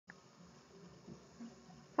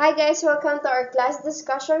Hi guys, welcome to our class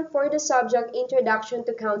discussion for the subject Introduction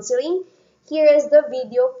to Counseling. Here is the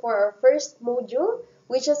video for our first module,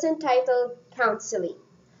 which is entitled Counseling.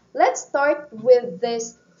 Let's start with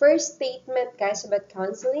this first statement, guys, about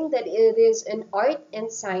counseling, that it is an art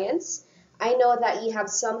and science. I know that you have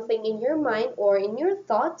something in your mind or in your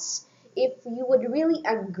thoughts if you would really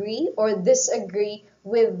agree or disagree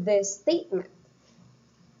with this statement.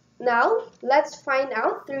 Now, let's find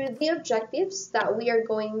out through the objectives that we are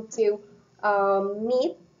going to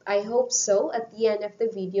meet. I hope so at the end of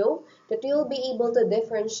the video that you'll be able to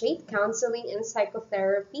differentiate counseling and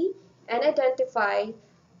psychotherapy and identify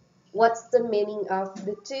what's the meaning of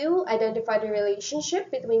the two, identify the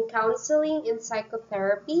relationship between counseling and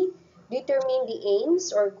psychotherapy, determine the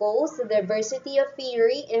aims or goals, the diversity of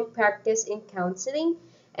theory and practice in counseling,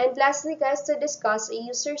 and lastly, guys, to discuss a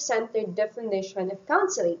user-centered definition of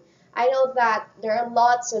counseling. I know that there are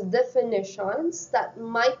lots of definitions that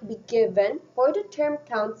might be given for the term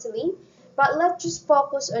counseling, but let's just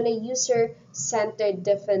focus on a user-centered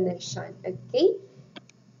definition, okay?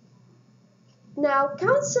 Now,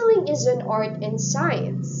 counseling is an art and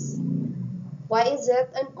science. Why is it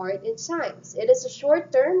an art and science? It is a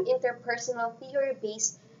short-term interpersonal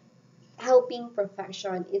theory-based helping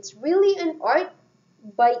profession. It's really an art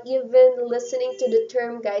by even listening to the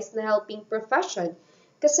term, guys, na helping profession.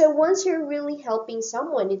 Kasi once you're really helping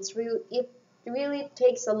someone, it really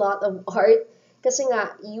takes a lot of art. Kasi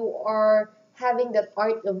nga, you are having that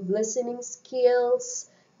art of listening skills,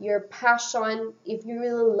 your passion. If you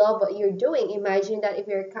really love what you're doing, imagine that if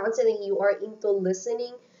you're counseling, you are into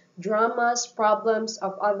listening, dramas, problems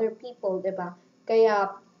of other people, diba?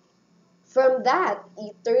 Kaya, from that,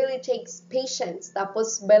 it really takes patience.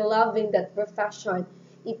 Tapos, by loving that profession,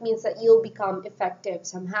 it means that you'll become effective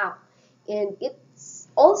somehow. And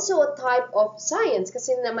it's also a type of science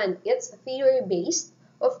kasi naman, it's theory-based.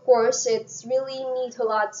 Of course, it's really need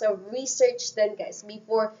lots of research then, guys,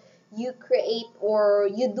 before you create or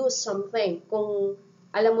you do something. Kung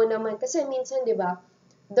alam mo naman, kasi minsan, di ba,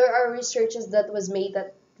 there are researches that was made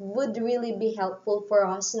that would really be helpful for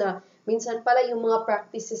us na minsan pala yung mga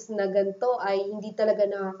practices na ganito ay hindi talaga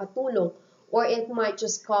nakakatulong or it might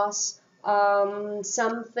just cause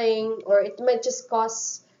something or it might just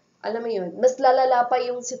cause, alam mo yun, mas lalala pa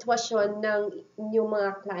yung sitwasyon ng inyong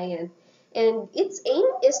mga client. And its aim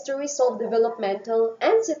is to resolve developmental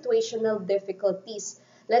and situational difficulties.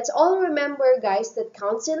 Let's all remember, guys, that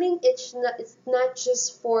counseling, it's not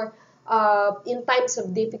just for in times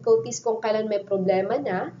of difficulties kung kailan may problema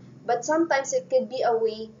na, but sometimes it could be a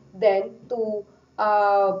way then to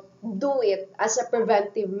do it as a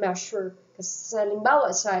preventive measure. Kasi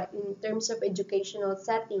halimbawa, in terms of educational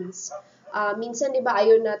settings, minsan di ba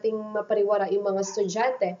ayaw nating mapariwara yung mga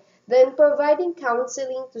estudyante. Then providing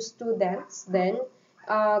counseling to students then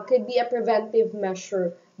could be a preventive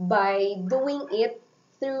measure by doing it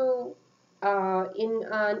through in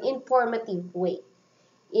an informative way.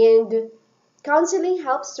 And counseling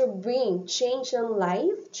helps to bring change in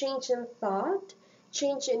life, change in thought,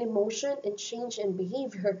 change in emotion, and change in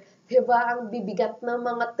behavior. Diba ang bibigat ng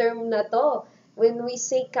mga term na to? When we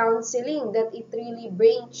say counseling, that it really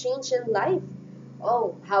brings change in life.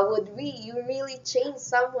 Oh, how would you really change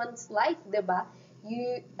someone's life, diba?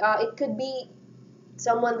 It could be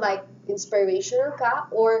someone like inspirational ka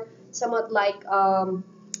or somewhat like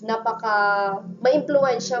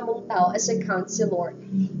ma-impluensya mong tao as a counselor.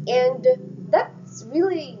 And that's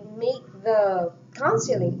really make the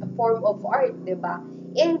counseling a form of art, diba?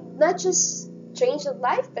 And not just change in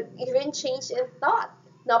life, but even change in thought.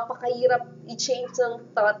 Napakahirap i-change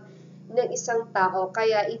ng thought ng isang tao.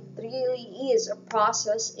 Kaya it really is a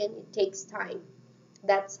process and it takes time.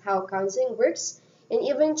 That's how counseling works. And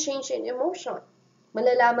even change in emotion.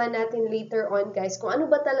 Malalaman natin later on, guys, kung ano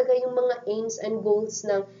ba talaga yung mga aims and goals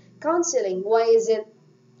ng counseling. Why is it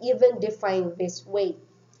even defined this way?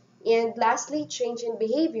 And lastly, change in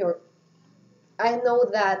behavior. I know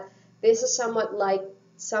that this is somewhat like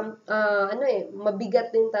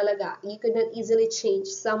mabigat din talaga. You could not easily change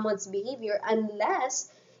someone's behavior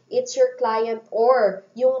unless it's your client or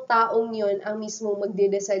yung taong yun ang mismo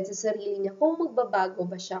magde-decide sa sarili niya kung magbabago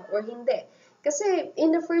ba siya or hindi. Kasi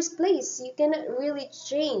in the first place, you cannot really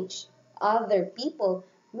change other people.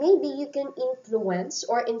 Maybe you can influence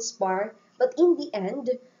or inspire, but in the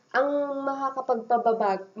end, ang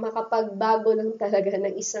makapagbago lang talaga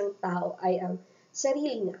ng isang tao ay ang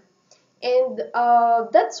sarili niya. And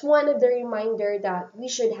that's one of the reminder that we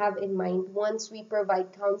should have in mind once we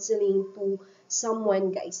provide counseling to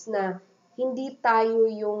someone, guys, na hindi tayo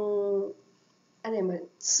yung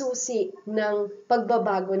susi ng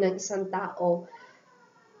pagbabago ng isang tao.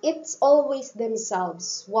 it's always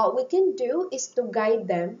themselves. What we can do is to guide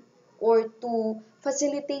them or to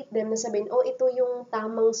facilitate them na sabihin, oh, ito yung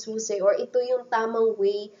tamang susi or ito yung tamang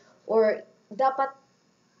way or dapat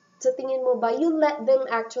sa tingin mo ba, you let them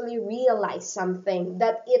actually realize something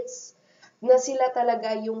that it's na sila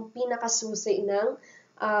talaga yung pinakasusi ng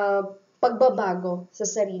pagbabago sa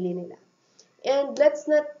sarili nila. And let's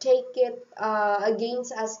not take it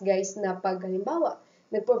against us guys na pag halimbawa,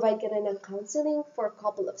 nag-provide ka na ng counseling for a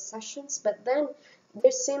couple of sessions but then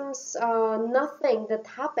there seems nothing that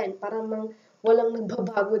happened. Parang walang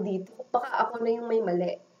nagbabago dito. Baka ako na yung may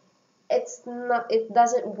mali. It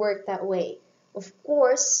doesn't work that way. Of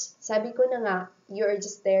course, sabi ko na nga, you're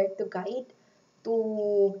just there to guide, to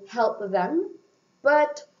help them.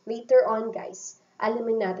 But later on guys,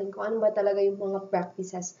 alamin natin kung ano ba talaga yung mga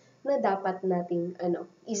practices na dapat nating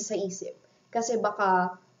isa sa isip. Kasi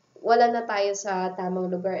baka wala na tayo sa tamang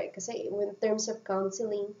lugar eh. Kasi in terms of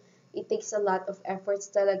counseling, it takes a lot of efforts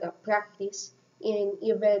talaga, practice, and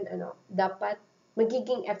even dapat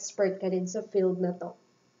magiging expert ka din sa field na to.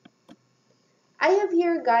 I have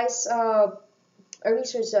here guys a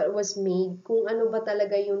research that was made kung ano ba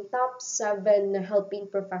talaga yung top 7 helping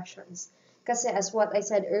professions. Kasi as what I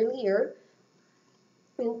said earlier,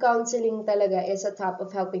 yung counseling talaga is a top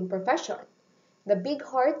of helping profession. The big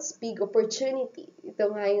hearts, big opportunity.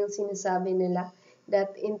 Ito nga yung sinasabi nila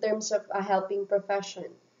that in terms of a helping profession,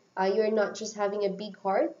 you're not just having a big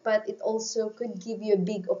heart, but it also could give you a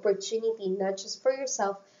big opportunity, not just for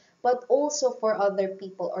yourself, but also for other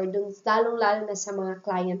people or dun lalong-lalo na sa mga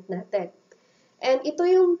client natin. And ito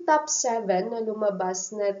yung top 7 na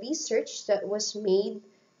lumabas na research that was made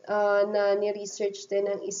na ni-research din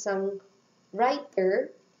ng isang writer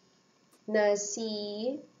na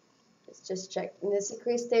let's just check, na si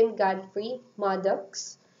Kristen Godfrey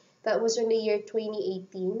Maddox. That was in the year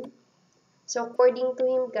 2018. So according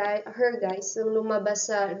to her guys, nung lumabas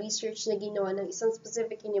sa research na ginawa ng isang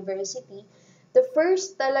specific university, the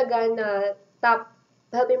first talaga na top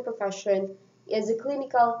helping profession is the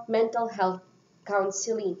clinical mental health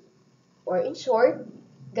counseling. Or in short,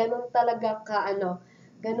 ganun talaga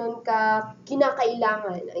ganun ka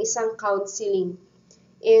kinakailangan ng isang counseling.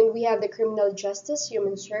 And we have the criminal justice,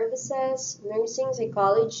 human services, nursing,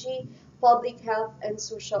 psychology, public health, and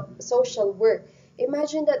social work.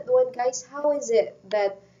 Imagine that one, guys. How is it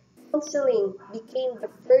that counseling became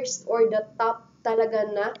the first or the top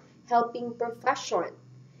talaga na helping profession?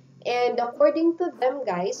 And according to them,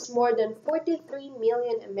 guys, more than 43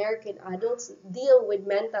 million American adults deal with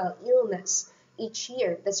mental illness each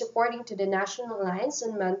year. That's according to the National Alliance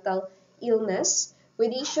on Mental Illness,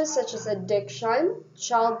 with issues such as addiction,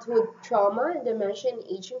 childhood trauma, and dementia in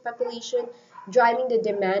aging population, driving the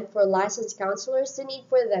demand for licensed counselors. The need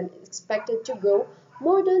for them is expected to grow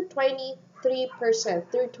more than 23%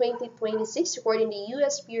 through 2026, according to the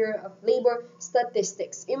U.S. Bureau of Labor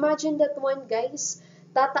Statistics. Imagine that one, guys.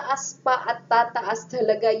 Tataas pa at tataas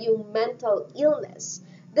talaga yung mental illness.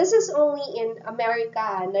 This is only in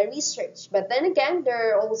America na research. But then again,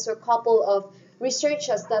 there are also a couple of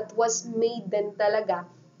researches that was made din talaga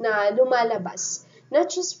na lumalabas.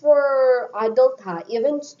 Not just for adult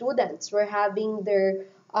even students were having their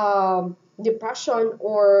depression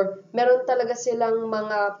or meron talaga silang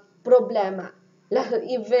mga problema.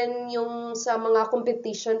 Even yung sa mga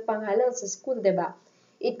competition panghalang sa school, diba?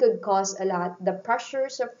 It could cause a lot. The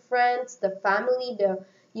pressures of friends, the family,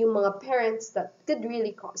 yung mga parents, that could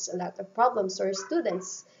really cause a lot of problems for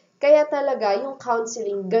students. Kaya talaga, yung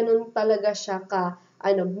counseling, ganun talaga siya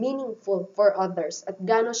meaningful for others at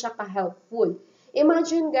gano'n siya ka-helpful.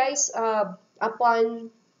 Imagine guys,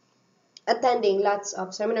 upon attending lots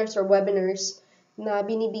of seminars or webinars na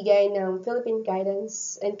binibigay ng Philippine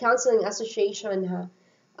Guidance and Counseling Association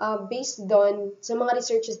based on sa mga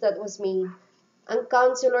researches that was made, ang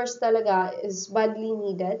counselors talaga is badly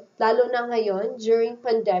needed, lalo na ngayon during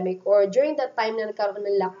pandemic or during that time na nagkaroon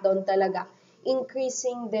ng lockdown talaga,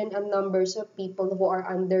 increasing then ang numbers of people who are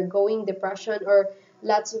undergoing depression or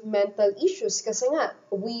lots of mental issues. Kasi nga,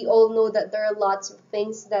 we all know that there are lots of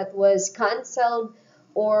things that was canceled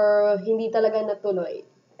or hindi talaga natuloy.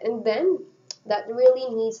 And then, that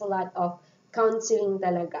really needs a lot of counseling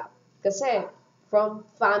talaga. Kasi, from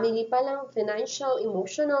family pa lang, financial,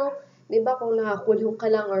 emotional, diba, kung nakakulong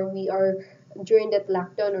ka lang or we are during that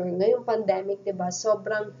lockdown or ngayong pandemic, diba,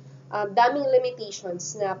 sobrang daming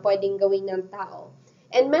limitations na pwedeng gawin ng tao.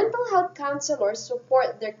 And mental health counselors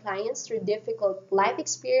support their clients through difficult life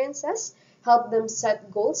experiences, help them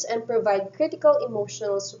set goals, and provide critical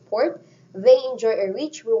emotional support. They enjoy a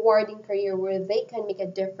rich, rewarding career where they can make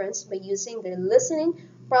a difference by using their listening,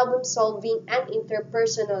 problem solving, and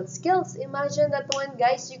interpersonal skills. Imagine that one,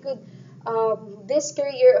 guys. You could, this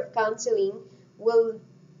career of counseling will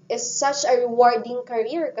is such a rewarding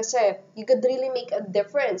career kasi you could really make a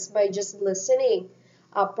difference by just listening,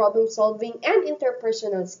 problem solving, and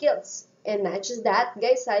interpersonal skills. And not just that,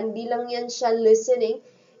 guys, hindi lang yan siya listening.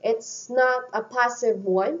 It's not a passive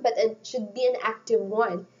one, but it should be an active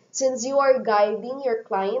one. Since you are guiding your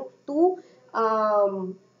client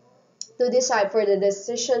um, to decide for the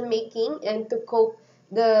decision making and to cope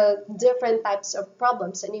the different types of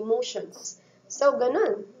problems and emotions. So,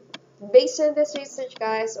 ganun. Based on this research,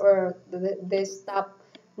 guys, or this top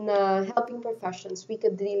na helping professions, we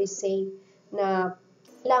could really say na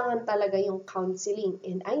kailangan talaga yung counseling.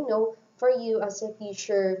 And I know for you as a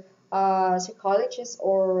future psychologist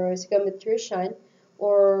or psychometrician,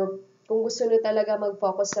 or kung gusto nyo talaga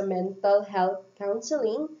mag-focus sa mental health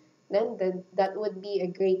counseling, then that would be a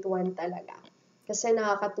great one talaga. Kasi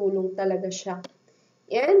nakakatulong talaga siya.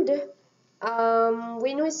 And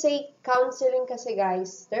when we say counseling kasi,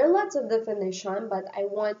 guys, there are lots of definition, but I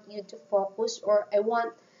want you to focus, or I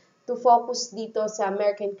want to focus dito sa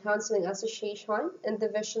American Counseling Association and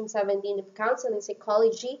Division 17 of Counseling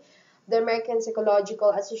Psychology. The American Psychological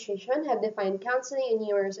Association have defined counseling in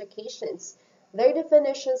numerous occasions. Their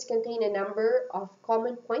definitions contain a number of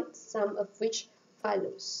common points, some of which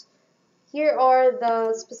follows. Here are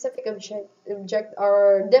the specific object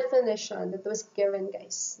or definition that was given,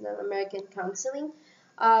 guys, ng American Counseling.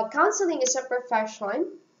 Counseling is a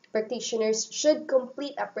profession. Practitioners should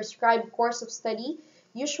complete a prescribed course of study,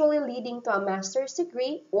 usually leading to a master's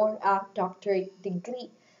degree or a doctorate degree.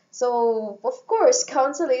 So, of course,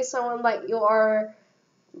 counseling is someone like you are,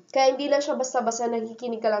 kaya hindi lang siya basta-basta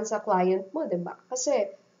nakikinig ka lang sa client mo, diba?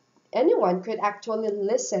 Kasi anyone could actually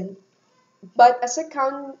listen. But as a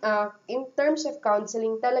in terms of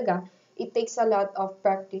counseling talaga, it takes a lot of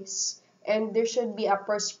practice. And there should be a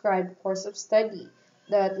prescribed course of study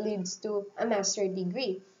that leads to a master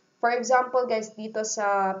degree. For example, guys, dito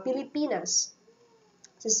sa Pilipinas,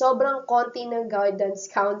 sa sobrang konti ng guidance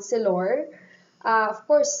counselor, of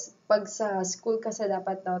course, pag sa school kasi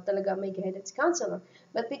dapat daw talaga may guidance counselor.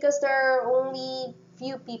 But because there are only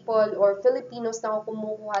few people or Filipinos na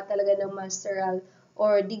kumukuha talaga ng masteral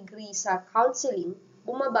or degree sa counseling,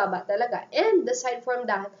 bumababa talaga. And aside from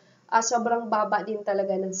that, sobrang baba din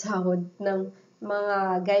talaga ng sahod ng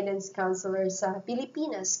mga guidance counselor sa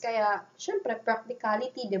Pilipinas. Kaya, syempre,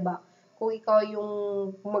 practicality, di ba? Kung ikaw yung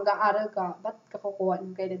mag-aaral ka, ba't ka kukuha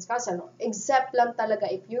ng guidance counselor? Except lang talaga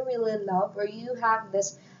if you really love or you have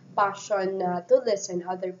this passion to listen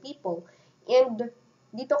other people. And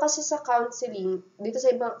dito kasi sa counseling, dito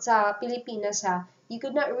sa Pilipinas you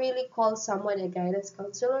could not really call someone a guidance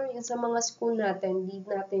counselor. Yung sa mga school natin, hindi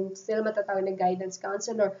natin sila matatawag na guidance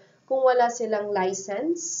counselor kung wala silang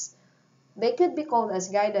license. They could be called as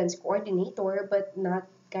guidance coordinator but not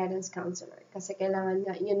guidance counselor kasi kailangan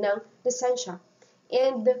nga yun ng lisensya.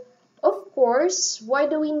 And of course, why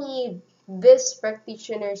do we need these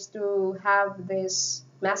practitioners to have this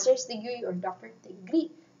master's degree or doctorate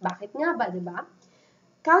degree? Bakit nga ba, di ba?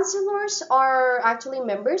 Counselors are actually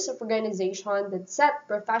members of organizations that set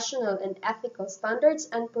professional and ethical standards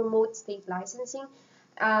and promote state licensing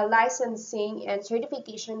and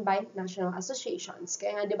certification by national associations.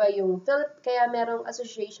 Kaya di ba kaya merong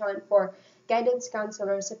association for guidance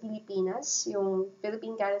counselor sa Pilipinas, yung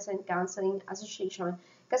Philippine Guidance and Counseling Association,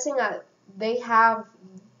 kasi nga they have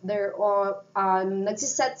their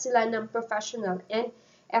nagsiset sila ng professional and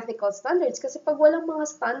ethical standards. Kasi pag walang mga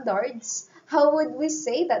standards, how would we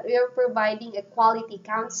say that we are providing a quality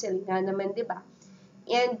counseling nga naman, di ba?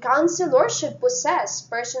 And counselors should possess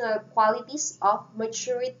personal qualities of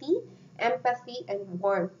maturity, empathy, and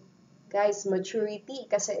warmth. Guys, maturity.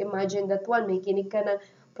 Kasi imagine that one, may kinig ka ng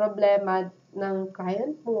problema ng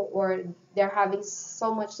client mo or they're having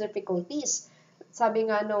so much difficulties. Sabi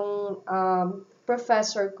nga nung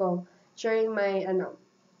professor ko during my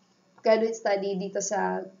graduate study dito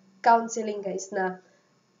sa counseling, guys, na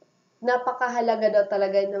napakahalaga daw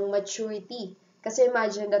talaga ng maturity. Kasi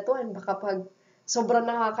imagine that one, baka pag sobrang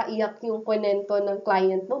nakakaiyak yung kwento ng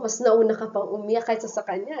client mo, mas nauna ka pang umiyak kaysa sa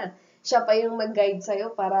kanya. Siya pa yung mag-guide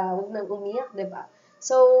sa'yo para huwag nang umiyak, diba?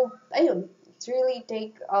 So, ayun, it's really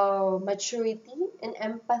take maturity and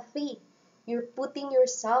empathy. You're putting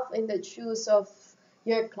yourself in the shoes of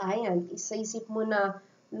your client. Isa-isip mo na,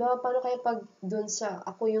 paano kaya pag dun sa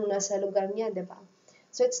ako yung nasa lugar niya, diba?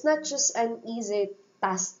 So, it's not just an easy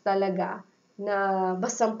task talaga na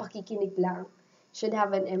bastang pakikinig lang. Should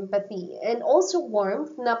have an empathy. And also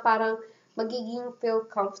warmth na parang magiging feel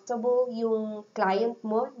comfortable yung client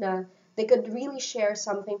mo na they could really share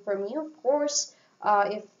something from you. Of course,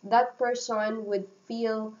 if that person would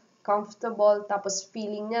feel comfortable, tapos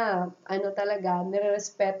feeling niya, talaga,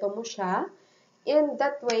 nirerespeto mo siya, in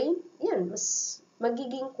that way, yan, mas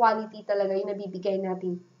magiging quality talaga yung nabibigay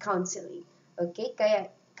nating counseling. Okay?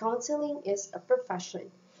 Kaya, counseling is a profession.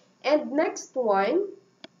 And next one,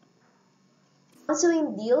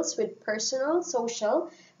 counseling deals with personal,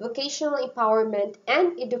 social, vocational empowerment,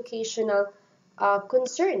 and educational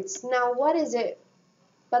concerns. Now, what is it?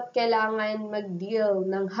 Ba't kailangan mag-deal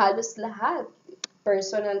ng halos lahat?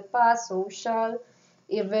 Personal pa, social,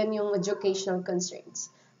 even yung educational concerns.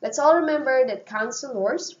 Let's all remember that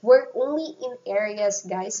counselors work only in areas,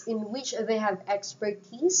 guys, in which they have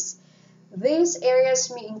expertise. These areas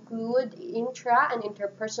may include intra and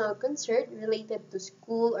interpersonal concern related to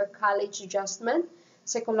school or college adjustment,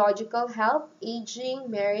 psychological health, aging,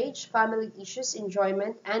 marriage, family issues,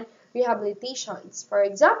 enjoyment, and rehabilitations. For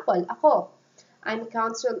example,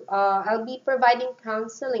 I'll be providing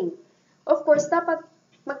counseling. Of course, dapat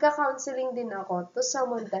magka-counseling din ako to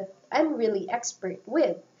someone that I'm really expert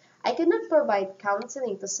with. I cannot provide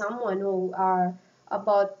counseling to someone who are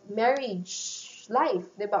about marriage life,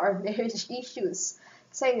 di ba, or marriage issues.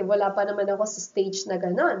 Kasi wala pa naman ako sa stage na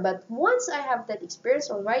gano'n. But once I have that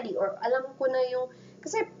experience already, or alam ko na yung,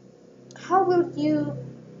 kasi how will you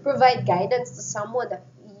provide guidance to someone that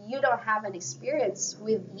you don't have an experience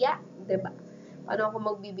with yet, di ba? Paano ako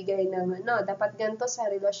magbibigay ng, dapat ganito sa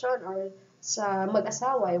relasyon or sa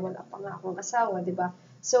mag-asawa, wala pa nga akong asawa, di ba?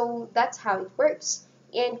 So, that's how it works.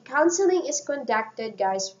 And counseling is conducted,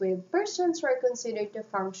 guys, with persons who are considered to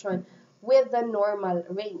function with the normal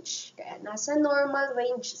range. Kaya nasa normal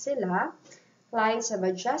range sila, lines of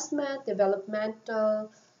adjustment,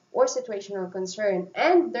 developmental, or situational concern.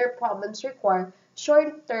 And their problems require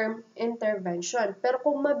short-term intervention. Pero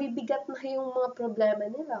kung mabibigat na yung mga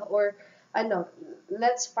problema nila, or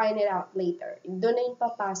let's find it out later. Doon na yung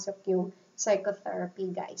papasok yung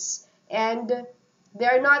psychotherapy, guys. And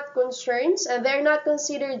they're not concerns, and they're not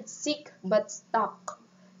considered sick, but stuck.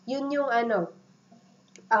 Yun yung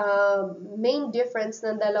main difference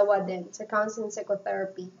ng dalawa din sa counseling and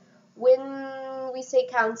psychotherapy. When we say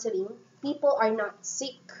counseling, people are not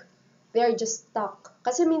sick. They're just stuck.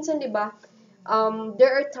 Kasi minsan, di ba,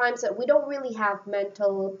 there are times that we don't really have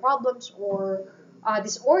mental problems or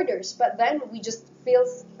disorders, but then we just feel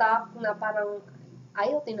stuck na parang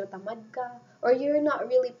ayaw, tinatamad ka, or you're not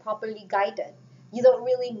really properly guided. You don't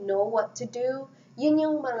really know what to do. Yun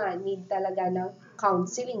yung mga need talaga ng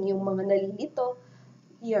counseling, yung mga nalilito.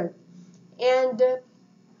 Yun. And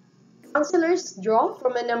counselors draw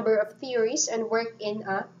from a number of theories and work in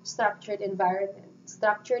a structured environment.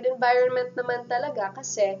 Structured environment naman talaga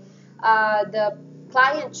kasi the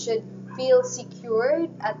client should feel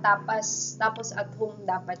secured at tapos at home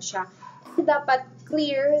dapat siya. Dapat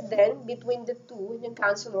clear then between the two, yung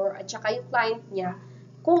counselor at saka yung client niya,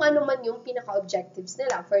 kung ano man yung pinaka-objectives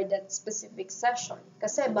nila for that specific session.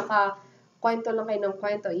 Kasi baka kwento lang kayo ng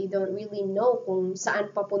kwento, you don't really know kung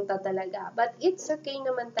saan papunta talaga. But it's okay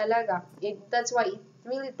naman talaga. That's why it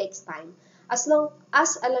really takes time. As long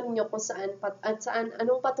as alam nyo kung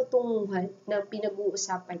anong patutunguhan ng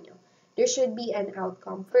pinag-uusapan nyo, there should be an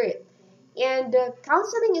outcome for it. And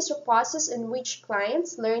counseling is a process in which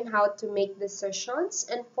clients learn how to make decisions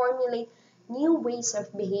and formulate new ways of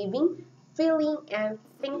behaving, feeling, and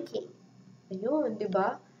thinking. Ayun, di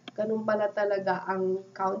ba? Ganun pala talaga ang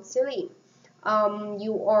counseling.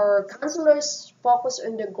 Your counselors focus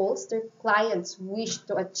on the goals their clients wish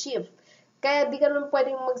to achieve. Kaya di ka naman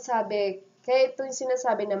pwedeng magsabi, kaya ito yung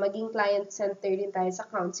sinasabi na maging client-centered din tayo sa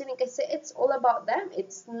counseling kasi it's all about them.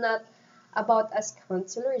 It's not about us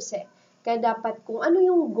counselors eh. Kaya dapat kung ano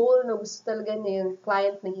yung goal na gusto talaga na yung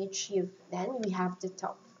client na i-achieve, then we have to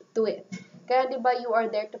talk to it. Kaya di ba you are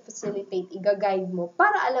there to facilitate, i-guide mo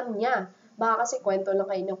para alam niya. Baka kasi kwento lang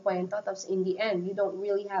kayo ng kwento, tapos in the end, you don't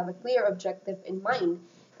really have a clear objective in mind.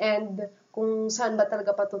 And kung saan ba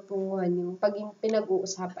talaga patutunguhan yung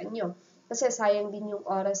pinag-uusapan nyo. Kasi sayang din yung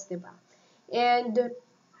oras, di ba? And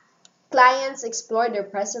clients explore their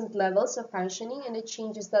present levels of functioning and the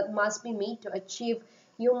changes that must be made to achieve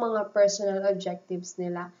yung mga personal objectives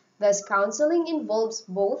nila. Thus, counseling involves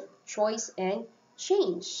both choice and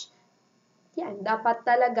change. Yan, dapat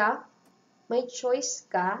talaga may choice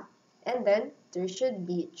ka and then there should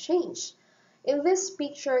be change. In this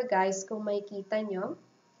picture, guys, kung makikita nyo,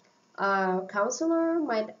 counselor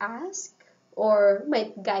might ask or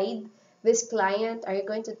might guide this client, are you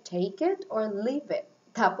going to take it or leave it?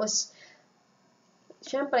 Tapos,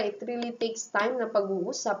 syempre, it really takes time na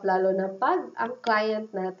pag-uusap, lalo na pag ang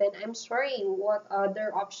client natin, I'm sorry, what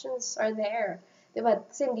other options are there? Diba?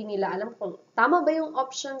 Kasi hindi nila alam kung tama ba yung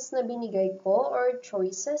options na binigay ko or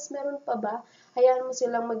choices, meron pa ba? Hayaan mo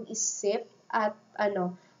silang mag-isip at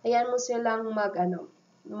hayaan mo silang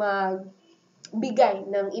magbigay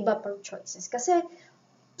ng iba pang choices. Kasi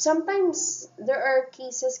sometimes there are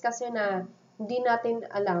cases kasi na hindi natin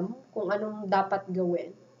alam kung anong dapat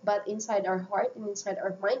gawin. But inside our heart and inside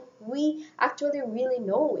our mind, we actually really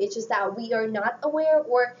know. It's just that we are not aware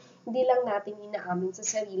or hindi lang natin inaamin sa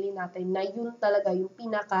sarili natin na yun talaga yung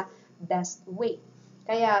pinaka-best way.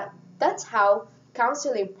 Kaya that's how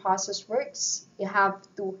counseling process works. You have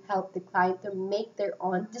to help the client to make their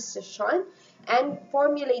own decision and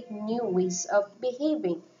formulate new ways of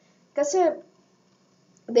behaving. Kasi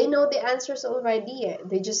they know the answers already.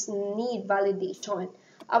 They just need validation.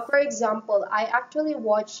 For example, I actually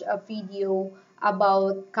watched a video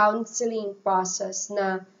about counseling process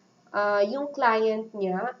na yung client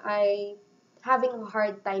niya ay having a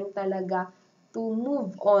hard time talaga to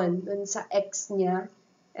move on dun sa ex niya.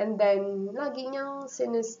 And then, lagi niyang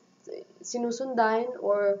sinusundan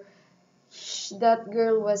or that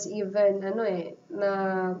girl was even, na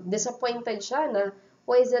disappointed siya na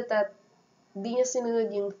why is it that di niya sinunod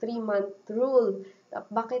yung 3-month rule.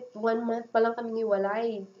 Bakit 1 month pa lang kami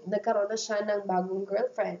hiwalay? Nagkaroon na siya ng bagong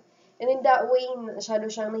girlfriend. And in that way, masyado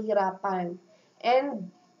siyang nahirapan. And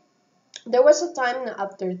there was a time na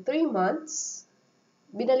after 3 months,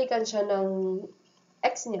 binalikan siya ng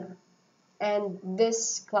ex niya. And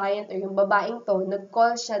this client or yung babaeng to,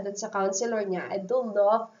 nag-call siya dun sa counselor niya. I don't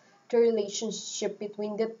love the relationship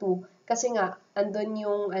between the two. Kasi nga, andun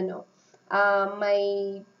yung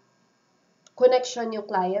may connection yung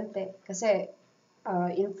client Kasi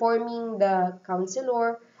informing the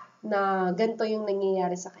counselor na ganito yung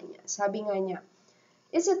nangyayari sa kanya. Sabi nga niya,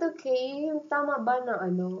 is it okay? Tama ba na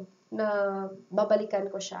na babalikan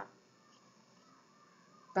ko siya?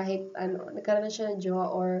 Kahit nagkaroon na siya ng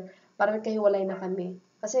jowa or parang nagkahiwalay na kami.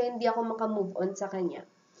 Kasi hindi ako makamove on sa kanya.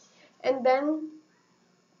 And then,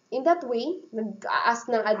 in that way, nag-ask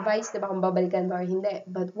ng advice, diba, kung babalikan ba or hindi.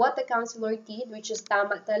 But what the counselor did, which is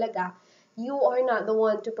tama talaga, you are not the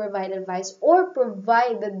one to provide advice or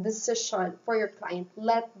provide the decision for your client.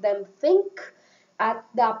 Let them think at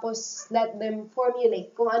tapos let them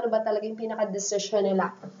formulate kung ano ba talaga yung pinaka-decision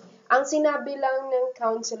nila. Ang sinabi lang ng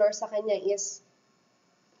counselor sa kanya is,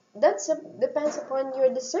 depends upon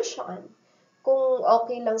your decision. Kung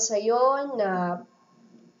okay lang sa'yo na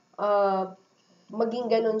maging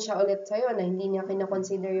ganun siya ulit sa'yo, na hindi niya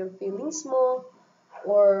kinakonsider yung feelings mo,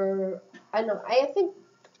 or I think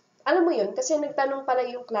alam mo yun, kasi nagtanong pala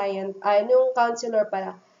yung client, yung counselor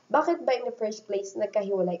pala, bakit ba in the first place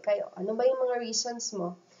nagkahiwalay kayo? Ano ba yung mga reasons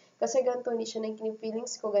mo? Kasi ganito, hindi siya naging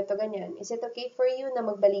feelings ko, ganito, ganyan. Is it okay for you na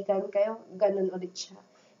magbalikan kayo? Ganun ulit siya.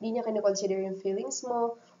 Hindi niya kinakonsider yung feelings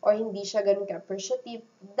mo, or hindi siya ganun ka-appreciative.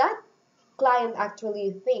 That client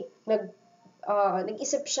actually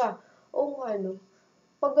nag-isip siya,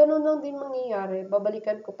 pag ganun lang din mangyayari,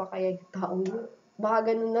 babalikan ko pa kaya yung taong yun.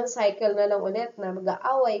 Baka ganun lang, cycle na lang ulit na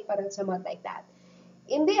mag-aaway, parang somewhat like that.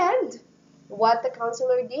 In the end, what the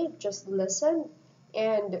counselor did, just listened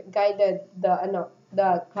and guided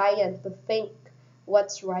the client to think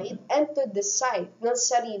what's right and to decide ng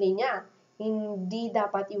sarili niya. Hindi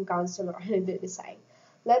dapat yung counselor decide.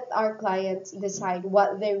 Let our clients decide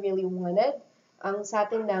what they really wanted. Ang sa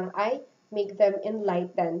atin lang ay make them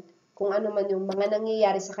enlightened kung ano man yung mga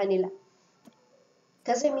nangyayari sa kanila.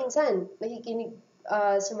 Kasi minsan, nakikinig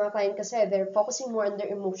sa mga client kasi they're focusing more on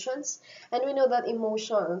their emotions, and we know that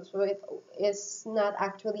emotions is not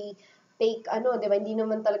actually take diba, hindi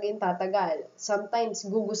naman talaga yung tatagal. Sometimes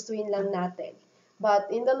gugustuhin lang natin, but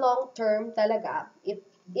in the long term talaga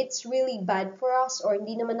it's really bad for us or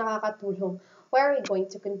hindi naman nakakatulong. Why are we going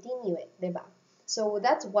to continue it, diba? So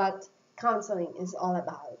that's what counseling is all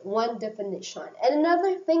about. One definition. And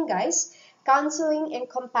another thing, guys, counseling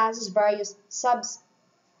encompasses various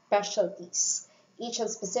subspecialties, each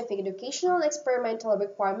has specific educational and experimental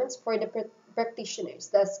requirements for the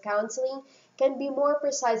practitioners. Thus, counseling can be more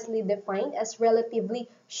precisely defined as relatively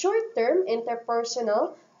short-term,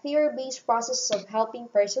 interpersonal, theory-based processes of helping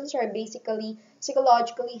persons who are basically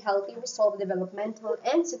psychologically healthy resolve developmental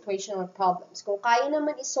and situational problems. Kung kaya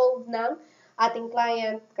naman isolve ng ating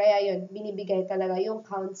client, kaya yun, binibigay talaga yung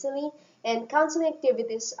counseling. And counseling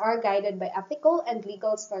activities are guided by ethical and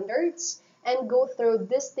legal standards and go through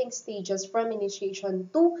distinct stages from initiation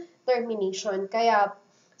to termination. Kaya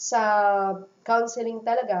sa counseling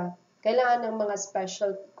talaga, kailangan ng mga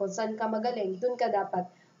special, kung saan ka magaling, dun ka dapat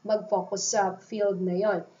mag-focus sa field na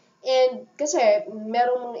yon. And kasi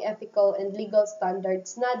merong mga ethical and legal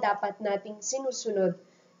standards na dapat nating sinusunod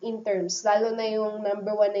in terms, lalo na yung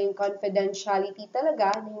number one na yung confidentiality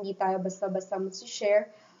talaga, na hindi tayo basta-basta share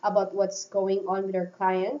about what's going on with our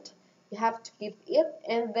client. You have to keep it,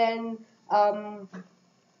 and then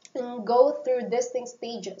go through distinct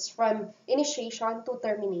stages from initiation to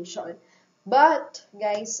termination. But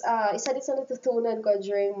guys, isa din sa natutunan ko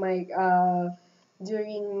during my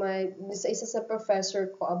isa sa professor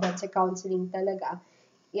ko about sa counseling talaga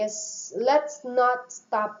is let's not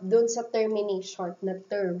stop dun sa termination na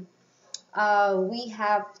term. We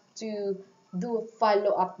have to do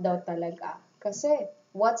follow-up daw talaga. Kasi,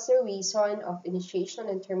 what's the reason of initiation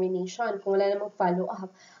and termination? Kung wala namang follow-up,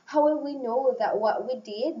 how will we know that what we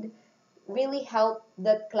did really helped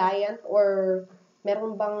that client, or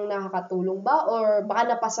meron bang nakakatulong ba, or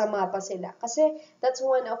baka napasama pa sila? Kasi, that's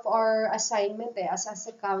one of our assignment as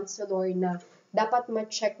a counselor na dapat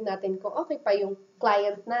ma-check natin kung okay pa yung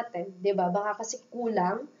client natin, 'di ba? Baka kasi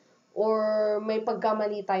kulang or may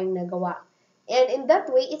pagkamali tayong nagawa. And in that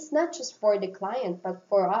way, it's not just for the client, but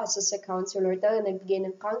for us as a counselor, talaga nagbigay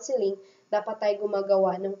ng counseling, dapat tayo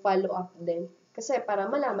gumagawa ng follow-up din. Kasi para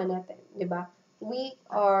malaman natin, di ba? We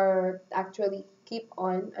are actually keep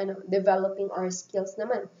on developing our skills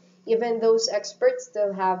naman. Even those experts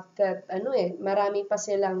still have that, marami pa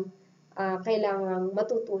silang kailangang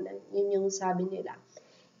matutunan. Yun yung sabi nila.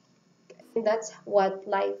 And that's what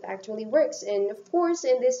life actually works. And of course,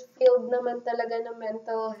 in this field naman talaga ng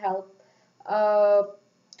mental health,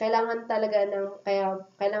 kailangan talaga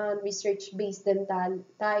kailangan research-based din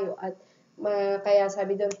tayo at kaya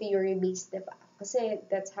sabi doon theory-based, diba? Kasi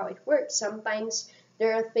that's how it works. Sometimes,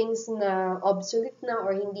 there are things na obsolete na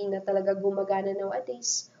or hindi na talaga gumagana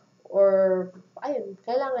nowadays, or, ayun,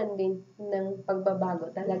 kailangan din ng pagbabago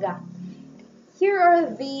talaga. Here are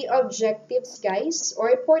the objectives, guys, or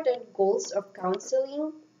important goals of counseling.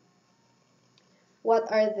 What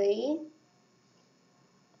are they?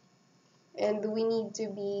 And we need to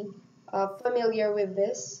be familiar with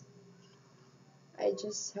this. I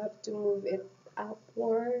just have to move it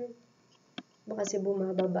upward. Baka kasi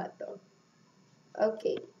bumababa to.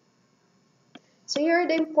 Okay. So here are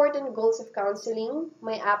the important goals of counseling.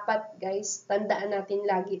 May 4, guys. Tandaan natin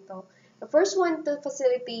lagi to. The first one, to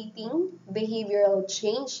facilitating behavioral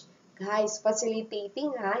change. Guys,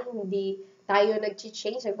 facilitating ha, hindi tayo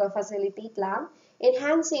nag-change, nagpa-facilitate lang.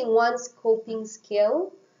 Enhancing one's coping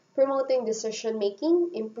skill, promoting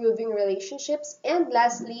decision-making, improving relationships, and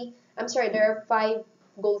lastly, there are 5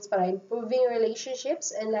 goals para improving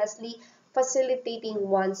relationships, and lastly, facilitating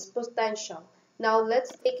one's potential. Now,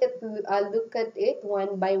 let's take a look at it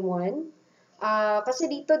one by one. Kasi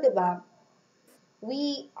dito, di ba,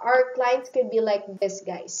 our clients could be like this,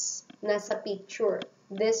 guys, nasa picture,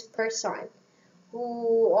 this person,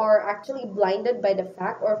 who are actually blinded by the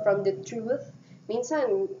fact or from the truth.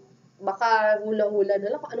 Minsan, baka hula-hula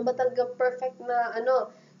na lang kung ano ba talaga perfect na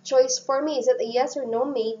choice for me. Is it a yes or no?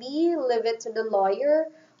 Maybe leave it to the lawyer.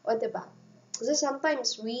 O, diba? Kasi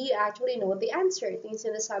sometimes we actually know the answer. Ito yung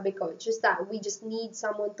sinasabi ko. It's just that we just need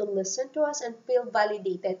someone to listen to us and feel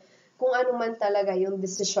validated kung ano man talaga yung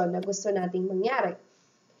desisyon na gusto nating mangyari.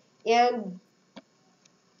 And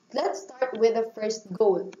let's start with the first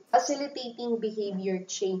goal, facilitating behavior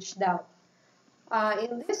change daw.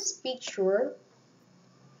 In this picture,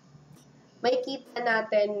 makikita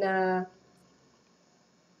natin na,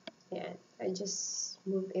 yan, I just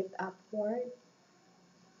move it upward.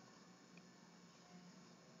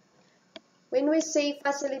 When we say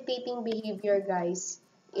facilitating behavior, guys,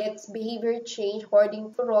 it's behavior change.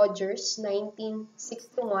 According to Rogers,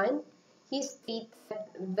 1961, he stated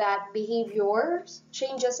that behavior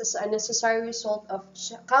changes as a necessary result of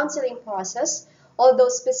counseling process,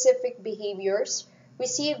 although specific behaviors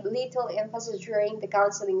receive little emphasis during the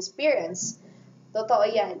counseling experience.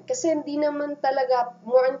 Totoo yan. Kasi hindi naman talaga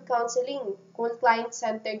more on counseling. Kung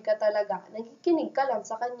client-centered ka talaga, nakikinig ka lang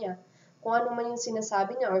sa kanya. Kung ano man yung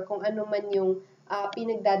sinasabi niya or kung ano man yung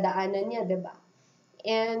pinagdadaanan niya, diba?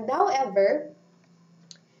 And however,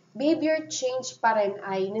 behavior change pa rin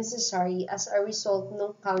ay necessary as a result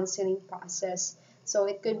ng counseling process. So,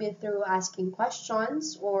 it could be through asking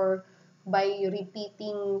questions or by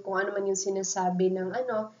repeating kung ano man yung sinasabi ng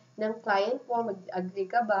client mo, mag-agree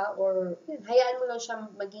ka ba, or hayaan mo lang siya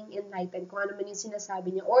maging enlightened kung ano man yung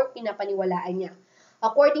sinasabi niya or pinapaniwalaan niya.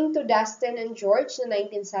 According to Dustin and George in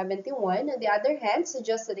 1971, on the other hand,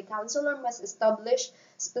 suggests that the counselor must establish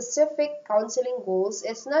specific counseling goals.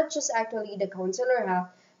 It's not just actually the counselor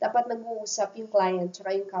dapat nag-uusap yung client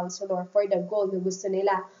tsaka yung counselor for the goal na gusto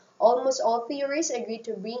nila. Almost all theories agree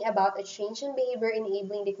to bring about a change in behavior,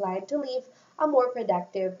 enabling the client to live a more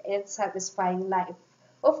productive and satisfying life.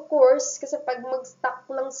 Of course, kasi pag mag-stuck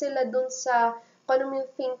lang sila dun sa paano mo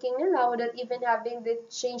yung thinking nila without even having the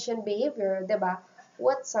change in behavior, diba?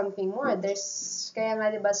 What's something more? Kaya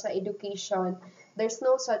nga diba sa education, there's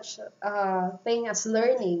no such thing as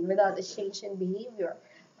learning without a change in behavior.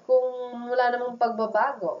 Kung wala namang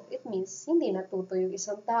pagbabago, it means hindi natuto yung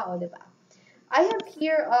isang tao, diba? I have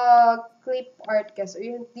here a clip art guys, or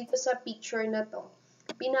yung dito sa picture na to.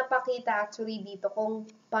 Pinapakita actually dito kung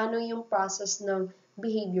paano yung process ng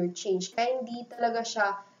behavior change. Kaya hindi talaga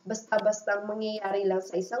siya basta-basta mangyayari lang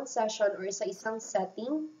sa isang session or sa isang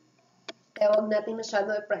setting. Kaya wag natin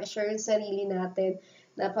masyado i-pressure yung sarili natin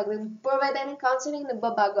na pag provide ng counseling,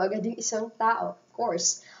 nagbabago agad yung isang tao. Of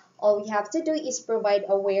course, all we have to do is provide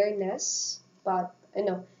awareness. But,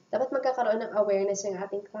 dapat magkakaroon ng awareness ng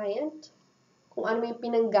ating client kung ano yung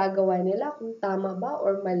pinanggagawa nila, kung tama ba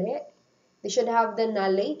or mali. They should have the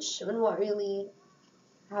knowledge on what really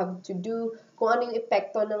have to do, kung ano yung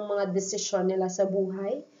epekto ng mga desisyon nila sa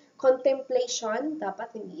buhay. Contemplation,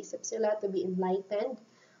 dapat nag-iisip sila to be enlightened.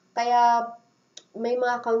 Kaya may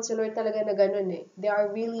mga counselor talaga na ganun eh. They are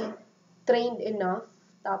really trained enough,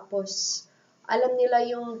 tapos alam nila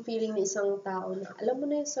yung feeling ng isang tao na alam mo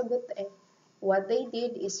na yung sagot eh. What they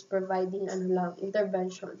did is providing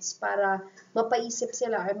interventions para mapaisip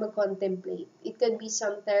sila or mag-contemplate. It could be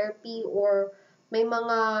some therapy or may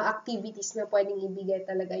mga activities na pwedeng ibigay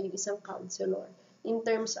talaga yung isang counselor in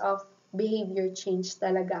terms of behavior change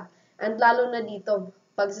talaga. And lalo na dito,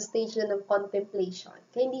 pag sa stage na ng contemplation.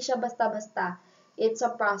 Kaya hindi siya basta-basta. It's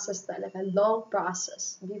a process talaga, long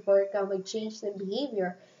process before ka mag-change ng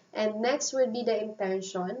behavior. And next would be the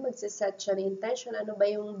intention. Magsiset siya ng intention. Ano ba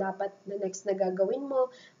yung dapat na next na gagawin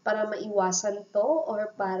mo para maiwasan to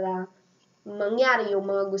or para mangyari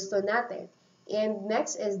yung mga gusto natin. And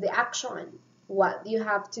next is the action. What you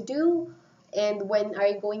have to do and when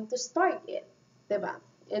are you going to start it. Diba?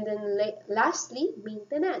 And then lastly,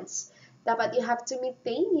 maintenance. Dapat you have to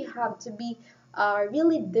maintain, you have to be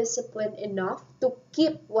really disciplined enough to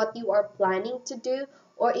keep what you are planning to do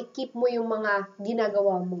or i-keep mo yung mga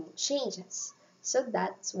ginagawa mong changes. So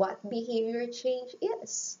that's what behavior change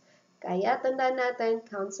is. Kaya tandaan natin,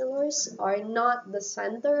 counselors are not the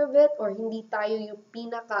center of it or hindi tayo yung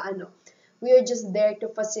We are just there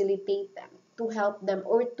to facilitate them, to help them,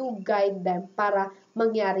 or to guide them para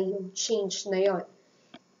mangyari yung change na yon.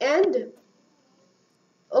 And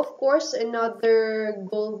of course, another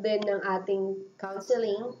goal din ng ating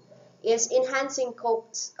counseling is enhancing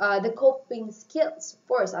the coping skills. Of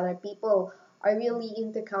course, other people are really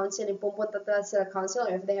into counseling. Pupunta talaga sa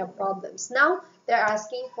counselor if they have problems. Now, they're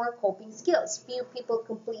asking for coping skills. Few people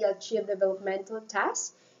completely achieve developmental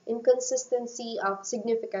tasks. Inconsistency of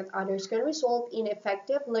significant others can result in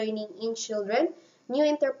effective learning in children. New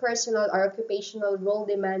interpersonal or occupational role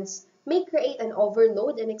demands may create an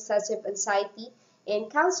overload and excessive anxiety, and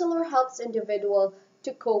counselor helps individual to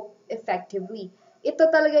cope effectively. Ito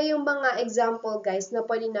talaga yung mga example, guys, na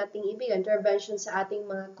pwede nating ibigay intervention sa ating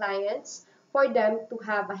mga clients for them to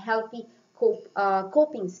have a healthy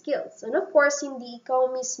coping skills. And of course, hindi ikaw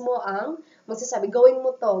mismo ang magsasabi, gawin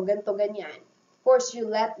mo to, ganto, ganyan. Of course, you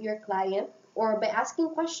let your client, or by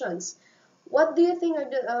asking questions, what do you think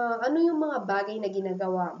ano yung mga bagay na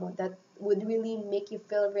ginagawa mo that would really make you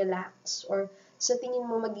feel relaxed or sa tingin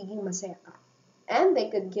mo magiging masaya ka? And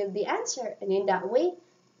they could give the answer. And in that way,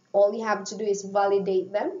 all you have to do is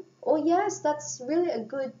validate them. Oh yes, that's really a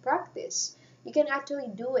good practice. You can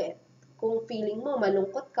actually do it kung feeling mo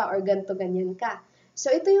malungkot ka or ganto ganyan ka.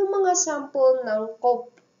 So ito yung mga sample ng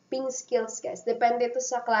coping skills, guys. Depende ito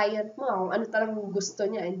sa client mo kung ano talagang gusto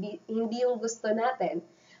niya. Hindi yung gusto natin.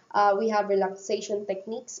 We have relaxation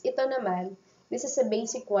techniques. Ito naman, this is a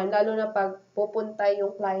basic one, lalo na pag pupunta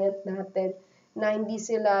yung client natin na hindi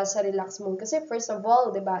sila sa relax mode. Kasi first of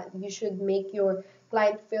all, diba, you should make your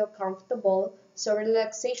client feel comfortable. So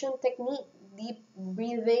relaxation technique, deep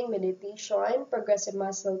breathing, meditation, progressive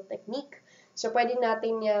muscle technique. So pwede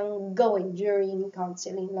natin yung gawin during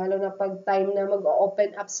counseling. Lalo na pag time na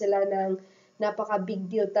mag-open up sila ng napaka-big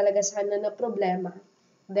deal talaga sa kanila na problema.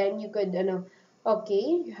 Then you could,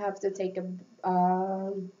 okay, you have to take a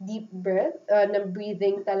deep breath, na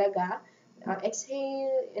breathing talaga.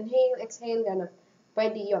 Exhale, inhale, exhale, gano'n.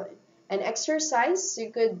 Pwede yun. And exercise, you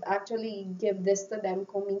could actually give this to them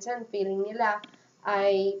kung minsan feeling nila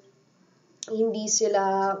ay hindi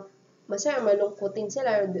sila masaya, malungkutin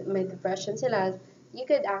sila, may depression sila. You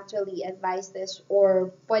could actually advise this or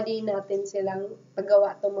pwede natin silang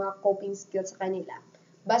pagawa itong mga coping skills sa kanila.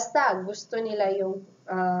 Basta gusto nila yung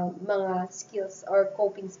mga skills or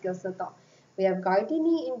coping skills na to. We have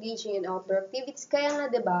gardening, engaging in outdoor activities. Kaya nga,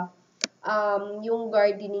 diba, yung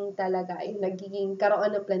gardening talaga, yung nagiging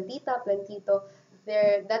karoon ng plantita, plantito,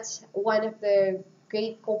 That's one of the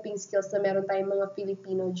great coping skills na meron tayong mga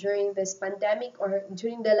Filipino during this pandemic or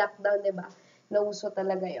during the lockdown, di ba? Nauso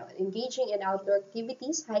talaga yon. Engaging in outdoor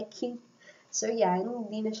activities, hiking. So, yan,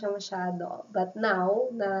 hindi na siya masyado. But now,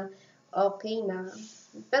 na okay na.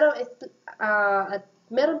 Pero, at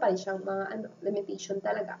meron pa rin siyang mga limitation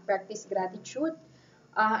talaga. Practice gratitude.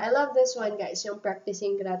 I love this one, guys. Yung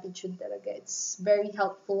practicing gratitude talaga. It's very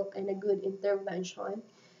helpful and a good intervention.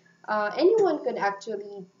 Anyone could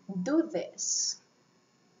actually do this.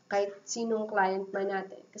 Kahit sinong client man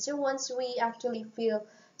natin. Kasi once we actually feel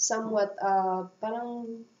somewhat,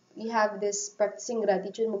 parang you have this practicing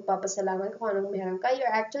gratitude, magpapasalamat kung anong meron ka,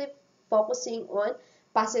 you're actually focusing on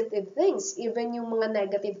positive things. Even yung mga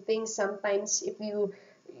negative things, sometimes if your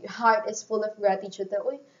heart is full of gratitude, na,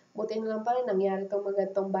 uy, buti na lang pala nangyari itong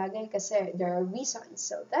magandang bagay kasi there are reasons.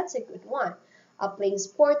 So, that's a good one. Playing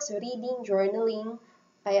sports, reading, journaling.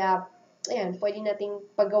 Kaya, ayan, pwede nating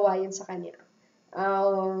pagawa yan sa kanya.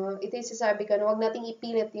 Ito yung sasabi ko na huwag nating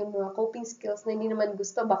ipilit yung mga coping skills na hindi naman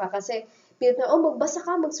gusto. Baka kasi, pilit na, magbasa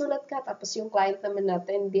ka, magsulat ka. Tapos yung client naman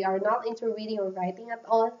natin, they are not into reading or writing at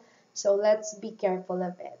all. So, let's be careful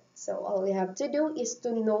of it. So, all we have to do is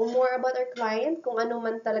to know more about our client, kung ano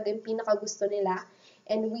man talaga yung pinakagusto nila,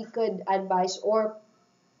 and we could advise or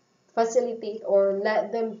facilitate or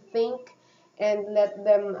let them think and let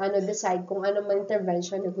them decide kung ano man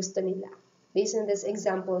intervention na gusto nila based on this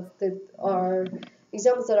example or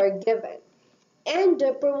examples that are given. And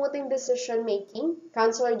promoting decision making,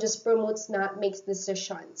 counselor just promotes, not makes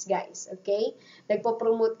decisions, guys. Okay?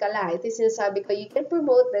 Nagpo-promote ka lang. Ito yung sinasabi ko, you can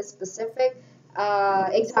promote the specific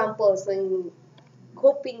examples ng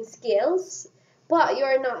coping skills, but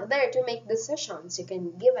you're not there to make decisions. You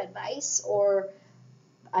can give advice or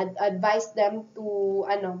advise them to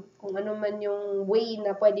kung ano man yung way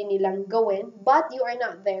na pwede nilang gawin, but you are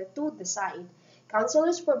not there to decide.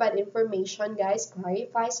 Counselors provide information, guys,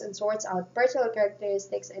 clarifies and sorts out personal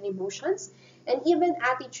characteristics and emotions, and even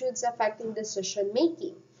attitudes affecting decision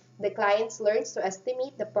making. The client learns to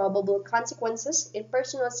estimate the probable consequences in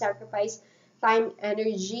personal sacrifice, time,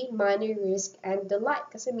 energy, money, risk, and the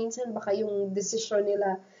like. Kasi minsan baka yung decision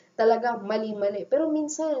nila talaga mali-mali. Pero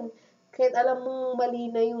minsan, kahit alam mong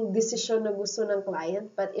mali na yung decision na gusto ng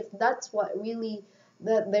client, but if that's what really,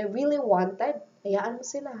 that they really wanted, hayaan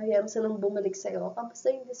mo silang bumalik sa'yo. Kamusta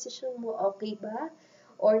yung decision mo? Okay ba?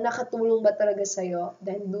 Or nakatulong ba talaga sa'yo?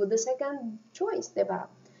 Then do the second choice, diba?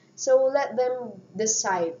 So, let them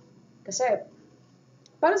decide. Kasi,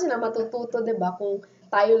 paano sila matututo, diba? Kung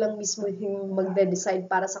tayo lang mismo yung magde-decide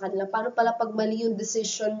para sa kanila. Paano pala pag mali yung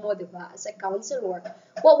decision mo, diba? As a counselor,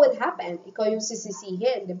 what would happen? Ikaw yung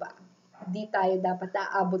sisisihin, diba? Di tayo dapat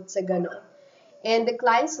aabot sa gano'n. And the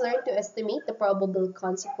clients learn to estimate the probable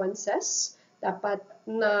consequences. Dapat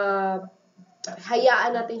na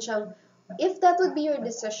hayaan natin siyang, if that would be your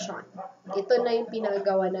decision, ito na yung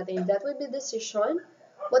pinagawa natin, that would be the decision,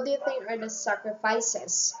 what do you think are the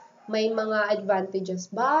sacrifices? May mga advantages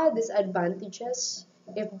ba? Disadvantages?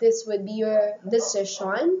 If this would be your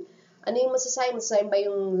decision, ano yung masasayang? Masasayang ba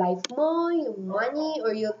yung life mo, yung money,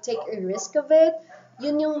 or you'll take a risk of it?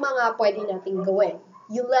 Yun yung mga pwede nating gawin.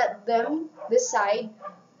 You let them decide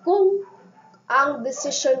kung ang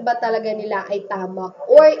decision ba talaga nila ay tama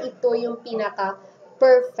or ito yung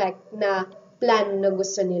pinaka-perfect na plan na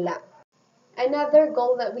gusto nila. Another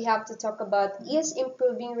goal that we have to talk about is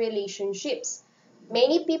improving relationships.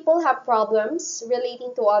 Many people have problems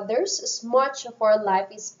relating to others as much of our life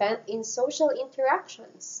is spent in social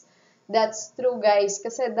interactions. That's true, guys,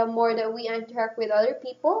 kasi the more that we interact with other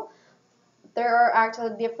people, there are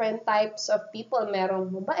actually different types of people.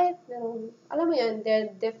 Merong mabait, merong, alam mo yun, there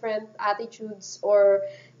are different attitudes or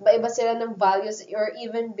iba-iba sila ng values or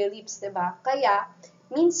even beliefs, diba? Kaya,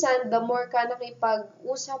 minsan, the more ka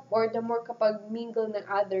nakipag-usap or the more kapag mingle ng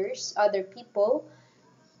other people,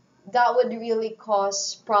 that would really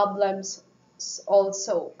cause problems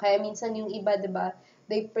also. Kaya minsan yung iba, diba,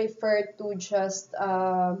 they prefer to just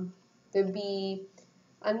to be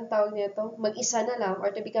anong tawag nito, mag-isa na lang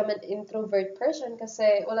or to become an introvert person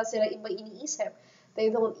kasi wala sila ibang iniisip.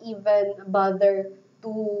 They don't even bother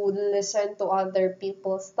to listen to other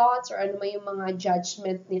people's thoughts or ano may yung mga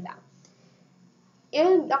judgment nila.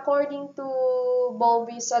 And according to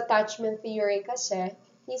Bowlby's attachment theory kasi,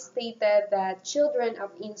 he stated that children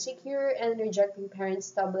of insecure and rejecting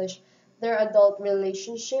parents establish their adult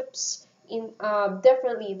relationships in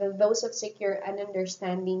differently than those of secure and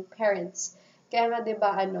understanding parents. Kaya nga, di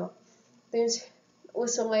ba,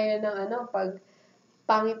 uso ngayon ng pag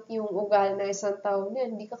pangit yung ugali ng isang tao niya,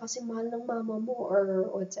 hindi ka kasi mahal ng mama mo or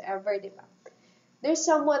whatever, di ba? There's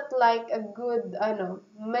somewhat like a good,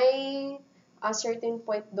 may a certain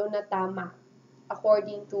point doon na tama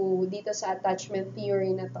according to dito sa attachment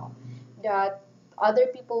theory na to, that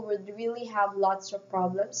other people would really have lots of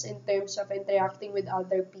problems in terms of interacting with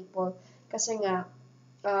other people kasi nga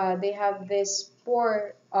they have this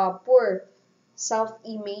poor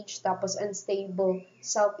self-image tapos unstable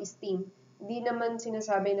self-esteem. Hindi naman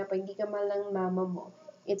sinasabi na pag hindi ka mahal ng mama mo,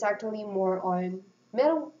 it's actually more on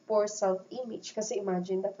merong poor self-image kasi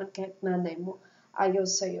imagine that kahit nanay mo ayaw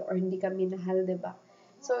sa'yo or hindi ka minahal, diba?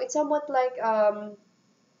 So it's somewhat like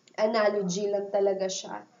analogy lang talaga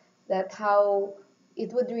siya that how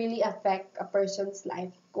it would really affect a person's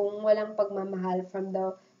life kung walang pagmamahal from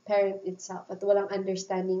the parent itself at walang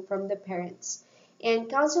understanding from the parents. And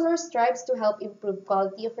counselor strives to help improve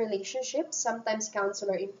quality of relationships. Sometimes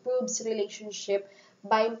counselor improves relationship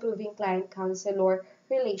by improving client-counselor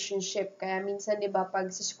relationship. Kaya minsan, di ba,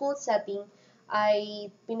 pag sa school setting, ay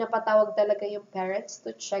pinapatawag talaga yung parents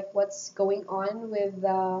to check what's going on with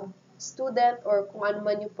the student or kung ano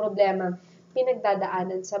man yung problema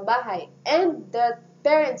pinagdadaanan sa bahay. And the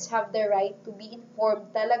parents have the right to be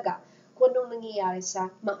informed talaga kung anong nangyayari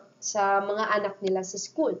sa mga anak nila sa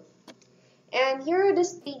school. And here are the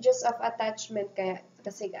stages of attachment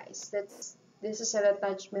kasi guys, this is an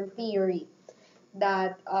attachment theory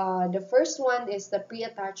that the first one is the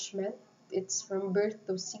pre-attachment. It's from birth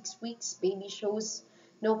to 6 weeks. Baby shows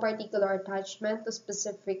no particular attachment to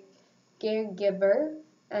specific caregiver.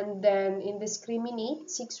 And then indiscriminate,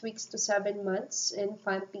 6 weeks to 7 months,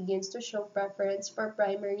 infant begins to show preference for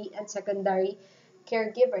primary and secondary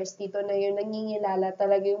caregivers. Dito na yun nangingilala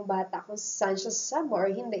talaga yung bata kung saan siya sasama or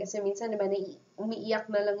hindi. Kasi minsan naman umiiyak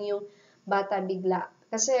na lang yung bata bigla.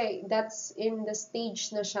 Kasi that's in the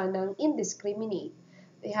stage na siya ng indiscriminate.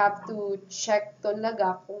 They have to check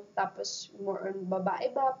talaga kung tapos more on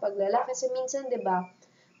babae ba, pag lalaki. Kasi minsan, di ba,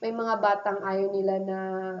 may mga batang ayaw nila na,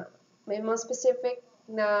 may mga specific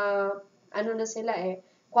na, ano na sila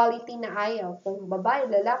quality na ayaw. Kung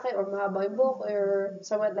babae, lalaki, or mahaba yung buhok, or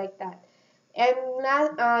somewhat like that. And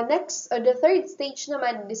next, the third stage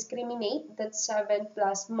naman, discriminate, that's 7+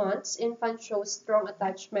 months. Infant shows strong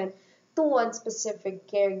attachment to one specific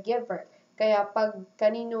caregiver. Kaya pag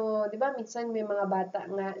kanino, di ba, minsan may mga bata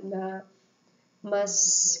nga na mas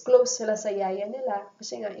close sila sa yaya nila.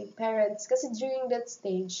 Kasi nga, yung parents, kasi during that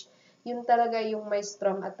stage, yun talaga yung may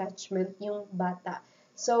strong attachment, yung bata.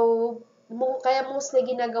 So, kaya mostly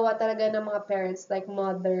ginagawa talaga ng mga parents, like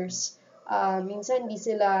mothers, minsan hindi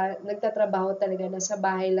sila nagtatrabaho talaga, nasa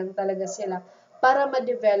bahay lang talaga sila para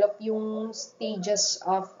ma-develop yung stages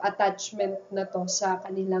of attachment na to sa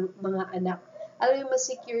kanilang mga anak. Alam yung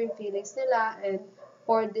ma-secure yung feelings nila and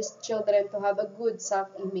for these children to have a good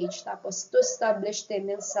self-image tapos to establish din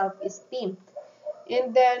yung self-esteem. And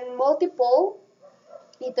then multiple,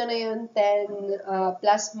 ito na yung 10+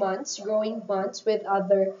 months, growing months with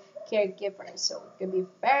other caregivers. So, it can be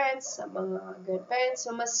parents, sa mga grandparents.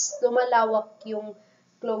 So, mas lumalawak yung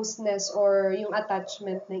closeness or yung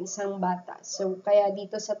attachment ng isang bata. So, kaya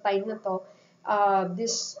dito sa time na to,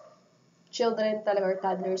 these children talaga or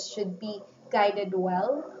toddlers should be guided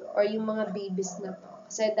well or yung mga babies na to.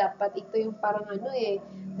 Kasi dapat ito yung parang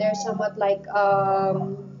they're somewhat like,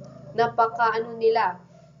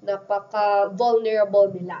 napaka-vulnerable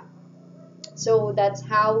nila. So, that's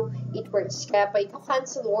how it works. Kaya pa ito,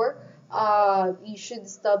 counselor, you should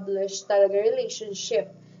establish talaga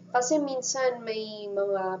relationship. Kasi minsan may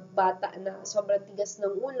mga bata na sobrang tigas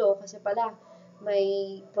ng ulo kasi pala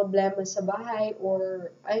may problema sa bahay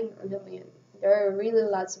or, alam mo yun, there are really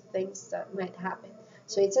lots of things that might happen.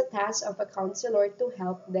 So, it's a task of a counselor to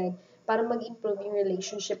help them para mag-improve yung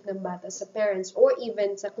relationship ng bata sa parents or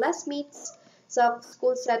even sa classmates, sa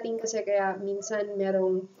school setting kasi kaya minsan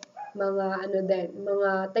merong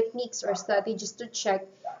mga techniques or strategies to check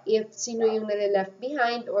if sino yung nare-left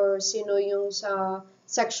behind or sino yung sa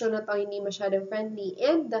section na to hindi masyadong friendly,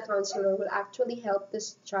 and the counselor will actually help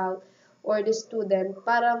this child or the student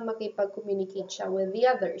para makipag-communicate siya with the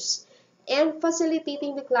others. And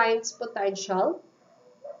facilitating the client's potential.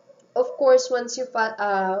 Of course, once you,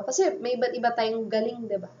 kasi may iba't iba tayong galing,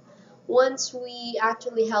 diba? Once we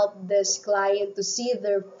actually help this client to see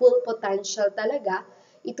their full potential talaga,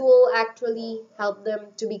 it will actually help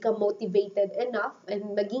them to become motivated enough and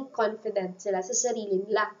maging confident sila sa sarili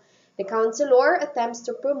nila. The counselor attempts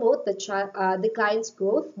to promote the client's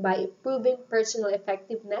growth by improving personal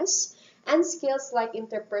effectiveness and skills like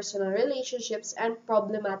interpersonal relationships and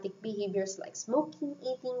problematic behaviors like smoking,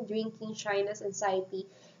 eating, drinking, shyness, anxiety,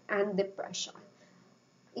 and depression.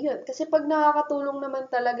 Yun, kasi pag nakakatulong naman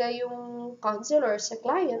talaga yung counselor sa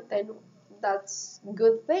client, then that's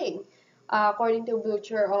good thing. According to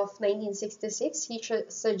Butcher of 1966, he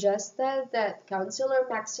suggested that counselor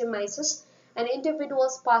maximizes an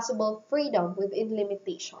individual's possible freedom within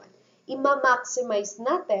limitation. Ima-maximize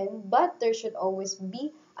natin, but there should always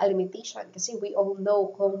be a limitation. Kasi we all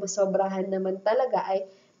know kung masobrahan naman talaga ay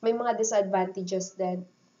may mga disadvantages din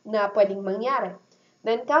na pwedeng mangyari.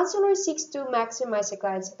 Then, counselor seeks to maximize a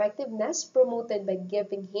client's effectiveness promoted by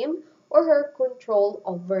giving him or her control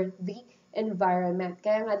over the environment.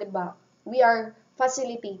 Kaya nga, diba, we are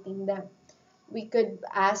facilitating them. We could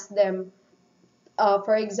ask them,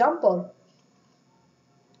 for example,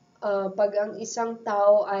 pag ang isang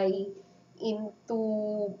tao ay into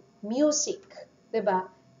music, 'di ba?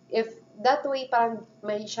 If that way parang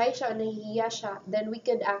may shy siya, nahihiya siya, then we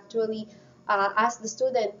could actually ask the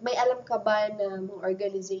student, may alam ka ba na mga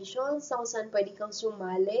organizations kung saan pwede kang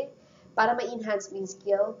sumali para ma-enhance yung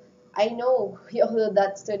skill? I know, we all know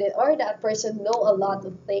that student or that person know a lot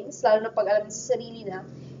of things, lalo na pag alam sa sarili na,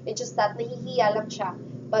 it's just that nahihiya lang siya.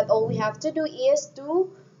 But all we have to do is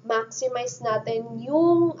to maximize natin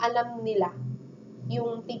yung alam nila.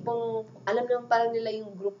 Yung tipong alam naman pala nila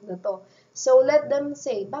yung group na to. So, let them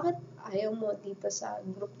say, bakit ayaw mo dito sa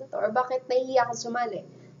group na to? Or bakit nahihiya ka sumali?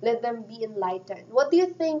 Let them be enlightened. What do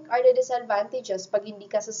you think are the disadvantages pag hindi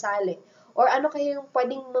ka sasali? Or ano kaya yung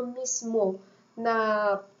pwedeng ma-miss mo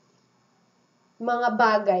na mga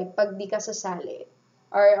bagay pag di ka sasali?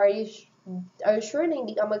 Or are you sure na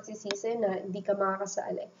hindi ka magsisisi na hindi ka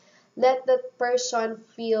makakasali? Let that person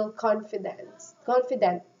feel confident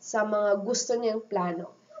sa mga gusto niyang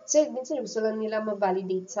plano. Kasi minsan gusto lang nila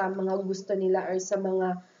ma-validate sa mga gusto nila or sa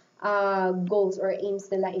mga goals or aims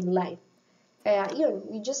nila in life. Kaya yun,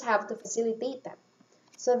 we just have to facilitate them.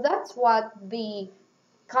 So that's what the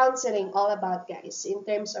counseling all about, guys, in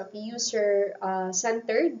terms of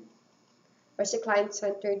user-centered or sa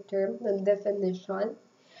client-centered term ng definition.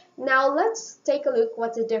 Now, let's take a look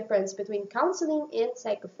what's the difference between counseling and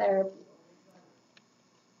psychotherapy.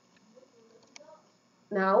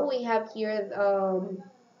 Now, we have here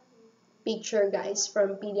picture, guys,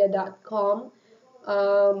 from pedia.com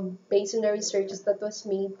based on the researches that was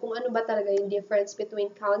made kung ano ba talaga yung difference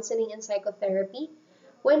between counseling and psychotherapy.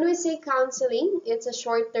 When we say counseling, it's a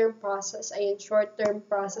short-term process. Ayun, short-term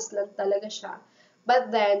process lang talaga siya.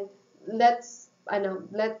 But then, let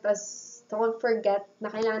us don't forget na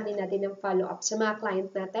kailangan din natin ng follow-up sa mga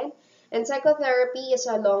client natin. And psychotherapy is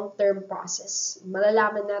a long-term process.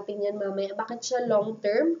 Malalaman natin yan mamaya. Bakit siya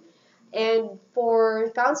long-term? And for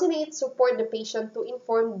counseling, it support the patient to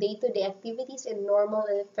inform day-to-day activities in normal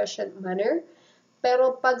and efficient manner.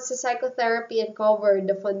 Pero pag sa psychotherapy, it cover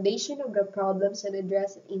the foundation of the problems and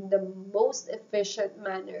address it in the most efficient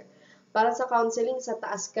manner. Para sa counseling, sa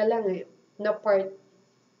taas ka lang na part,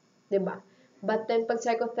 'di ba? But then, pag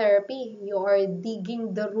psychotherapy, you are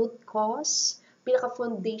digging the root cause,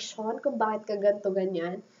 pinaka-foundation kung bakit ka ganito,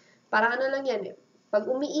 ganyan. Para ano lang yan pag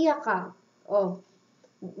umiiyak ka,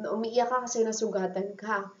 umiiyak ka kasi nasugatan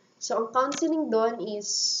ka. So, ang counseling doon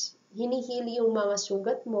is, hinihili yung mga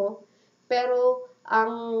sugat mo, pero,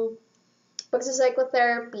 pag sa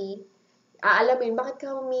psychotherapy, aalamin, bakit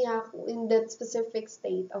ka umiyak in that specific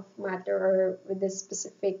state of matter or with the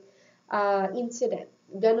specific incident.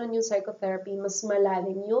 Ganon yung psychotherapy, mas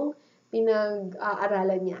malalim yung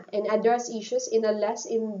pinag-aaralan niya. And address issues in a less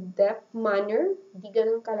in-depth manner, di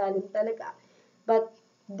ganon kalalim talaga. But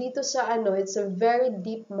dito sa it's a very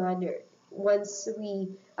deep manner once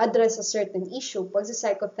we address a certain issue pag sa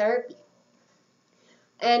psychotherapy.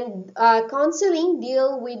 And counseling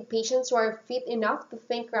deal with patients who are fit enough to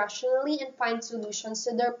think rationally and find solutions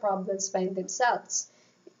to their problems by themselves.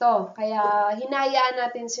 Kaya hinayaan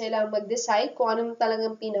natin silang mag-decide kung anong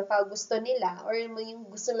talagang pinaka-gusto nila or yung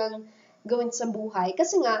gusto lang gawin sa buhay.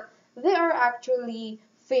 Kasi nga, they are actually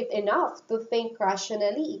fit enough to think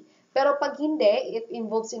rationally. Pero pag hindi, it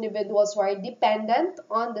involves individuals who are dependent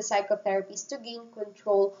on the psychotherapists to gain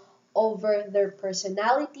control over their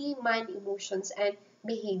personality, mind, emotions, and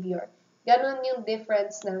behavior. Ganon yung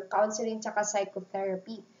difference ng counseling tsaka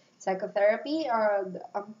psychotherapy. Psychotherapy ang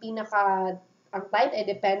client ay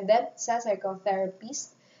dependent sa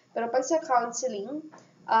psychotherapist. Pero pag sa counseling,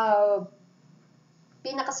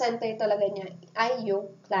 pinaka-center talaga niya ay yung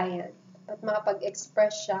client. At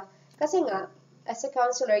makapag-express siya. Kasi nga, as a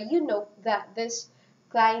counselor, you know that this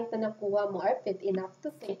client na nakuha mo are fit enough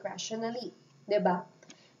to think rationally. Diba?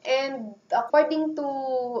 And according to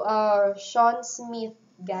Sean Smith,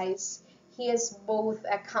 guys, he is both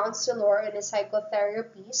a counselor and a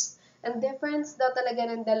psychotherapist. Ang difference daw talaga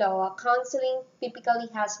ng dalawa, counseling typically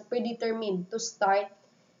has predetermined to start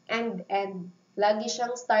and end. Lagi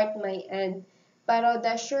siyang start, may end. Pero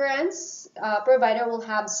the assurance provider will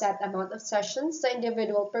have set amount of sessions the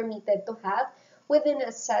individual permitted to have within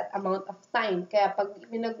a set amount of time. Kaya pag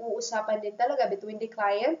pinag-uusapan din talaga between the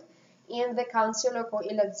client and the counselor kung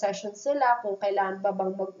ilang sessions sila, kung kailangan ba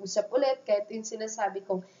bang mag-usap ulit, kaya ito yung sinasabi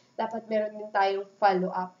kong dapat meron din tayong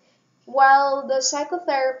follow-up. While the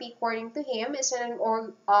psychotherapy, according to him, is an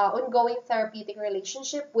ongoing therapeutic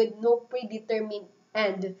relationship with no predetermined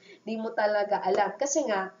end. Di mo talaga alam. Kasi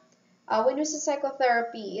nga, when you say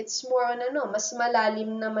psychotherapy, it's more on mas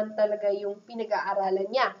malalim naman talaga yung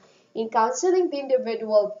pinag-aaralan niya. In counseling, the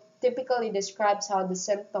individual typically describes how the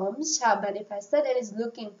symptoms have manifested and is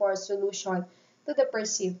looking for a solution to the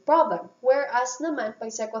perceived problem. Whereas naman,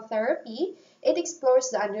 pag psychotherapy, it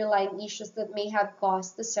explores the underlying issues that may have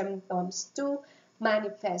caused the symptoms to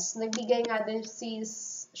manifest. Nagbigay nga din si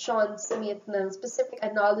Sean Smith ng specific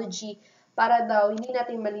analogy para daw hindi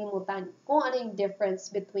natin malimutan kung ano yung difference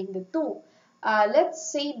between the two.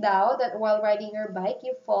 Let's say daw that while riding your bike,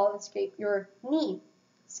 you fall and scrape your knee.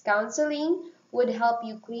 Counseling would help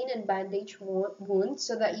you clean and bandage wounds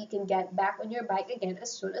so that you can get back on your bike again as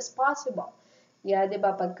soon as possible. Yeah,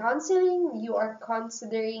 diba? Pag counseling, you are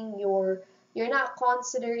considering you're not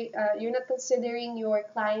considering your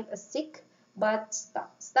client as sick, but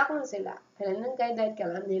stuck. Stuck lang sila. Kailangan ng guide,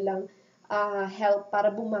 kailangan nilang help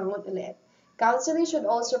para bumangon ulit. Counseling should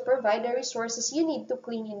also provide the resources you need to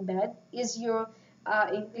clean in bed. Is your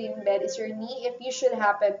knee if you should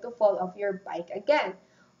happen to fall off your bike again.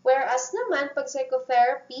 Whereas naman, pag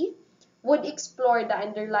psychotherapy would explore the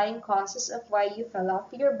underlying causes of why you fell off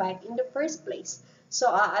your bike in the first place. So,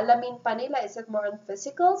 aalamin pa nila, is it more on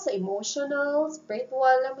physical, sa emotional, spiritual,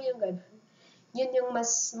 alam mo yung ganun. Yun yung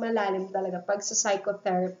mas malalim talaga pag sa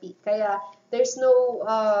psychotherapy. Kaya, there's no,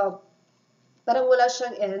 parang wala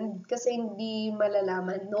siyang end kasi hindi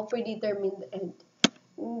malalaman, no predetermined end.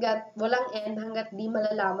 Walang end hanggat di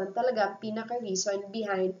malalaman talaga ang pinaka-reason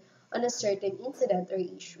behind on a certain incident or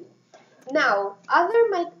issue. Now, other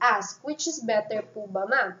might ask, which is better po ba,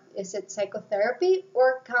 ma'am? Is it psychotherapy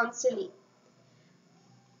or counseling?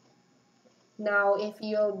 Now, if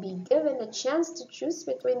you'll be given a chance to choose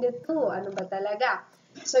between the two, ano ba talaga?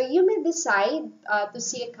 So, you may decide to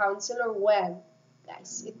see a counselor when,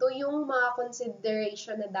 guys, ito yung mga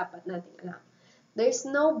consideration na dapat natin alam. There's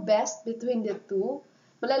no best between the two.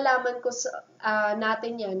 Malalaman ko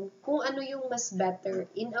natin yan kung ano yung mas better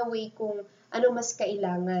in a way kung ano mas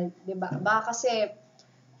kailangan, 'di ba? Baka kasi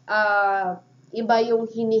iba yung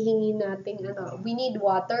hinihingi nating we need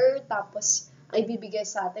water tapos ay bibigay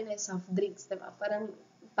sa atin ay soft drinks, 'di ba? Parang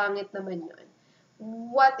pangit naman 'yon.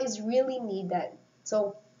 What is really needed?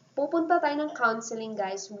 So, pupunta tayo ng counseling,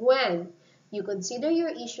 guys, when you consider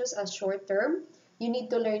your issues as short term. You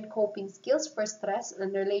need to learn coping skills for stress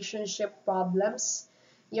and relationship problems.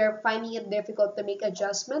 You're finding it difficult to make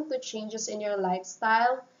adjustment to changes in your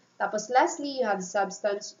lifestyle. Tapos lastly, you have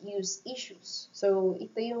substance use issues. So,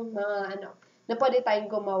 ito yung mga na pwede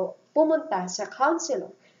tayong pumunta sa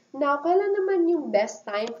counselor. Now, kailan naman yung best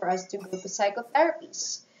time for us to go to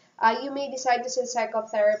psychotherapies? You may decide to see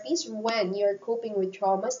psychotherapies when you're coping with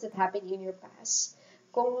traumas that happened in your past.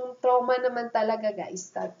 Kung trauma naman talaga,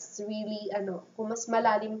 guys, that's really, kung mas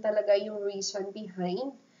malalim talaga yung reason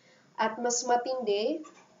behind at mas matindi,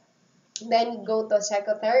 then you go to a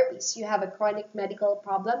psychotherapist. You have a chronic medical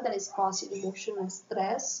problem that is causing emotional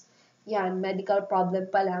stress. Yan, medical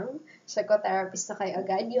problem pa lang. Psychotherapist na kayo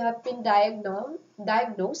agad. You have been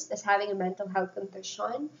diagnosed as having a mental health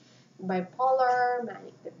condition, bipolar,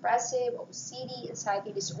 manic depressive, OCD,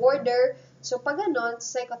 anxiety disorder. So, pag ganon,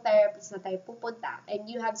 psychotherapist na tayo pupunta. And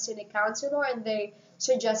you have seen a counselor and they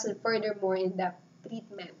suggested furthermore in-depth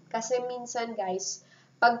treatment. Kasi minsan, guys,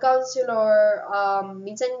 pag counselor,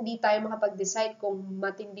 minsan hindi tayo makapag-decide kung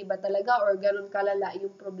matindi ba talaga or ganun kalala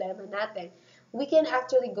yung problema natin. We can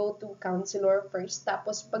actually go to counselor first.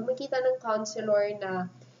 Tapos, pag makita ng counselor na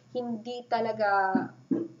hindi talaga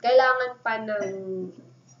kailangan pa ng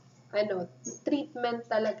treatment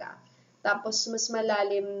talaga, tapos mas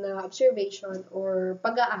malalim na observation or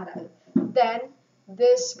pag-aaral, then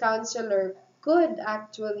this counselor could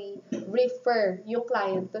actually refer yung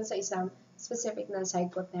client dun sa isang specific na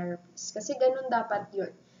psychotherapist. Kasi ganun dapat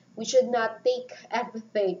yun. We should not take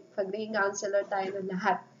everything. Pag naging counselor tayo ng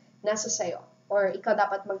lahat, nasa sayo. Or ikaw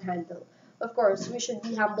dapat mag-handle. Of course, we should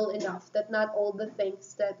be humble enough that not all the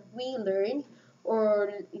things that we learn or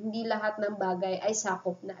hindi lahat ng bagay ay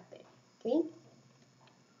sakop natin. Okay?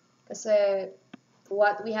 Kasi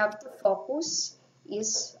what we have to focus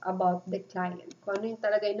is about the client. Kung ano yung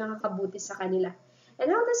talaga yung nakakabuti sa kanila. And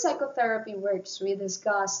how the psychotherapy works, we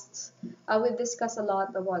discussed a lot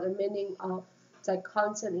about the meaning of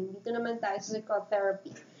counseling. Dito naman tayo sa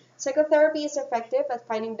psychotherapy. Psychotherapy is effective at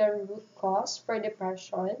finding the root cause for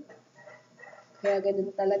depression. Kaya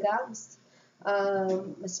ganun talaga.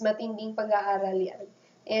 Mas matinding pag-aaral yan.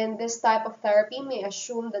 And this type of therapy may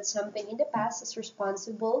assume that something in the past is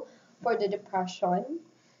responsible for the depression.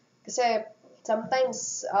 Kasi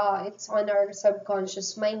sometimes it's on our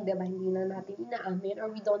subconscious mind, diba? Hindi na natin inaamin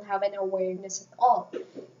or we don't have an awareness at all.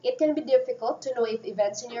 It can be difficult to know if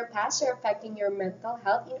events in your past are affecting your mental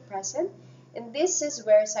health in the present, and this is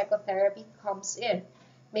where psychotherapy comes in.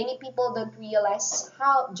 Many people don't realize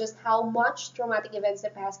how much traumatic events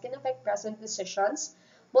in the past can affect present decisions,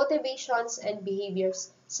 motivations, and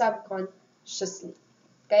behaviors subconsciously.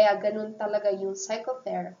 Kaya ganun talaga yung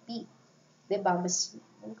psychotherapy. Diba? Mas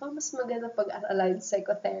maganda pag-aralan yung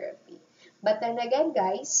psychotherapy. But then again,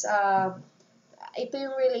 guys, ito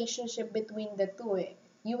yung relationship between the two eh.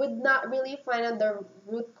 You would not really find out the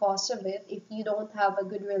root cause of it if you don't have a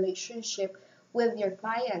good relationship with your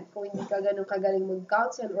client. Kung hindi ka ganun kagaling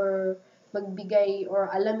mag-counsel or magbigay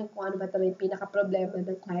or alamin kung ano ba talaga yung pinaka-problema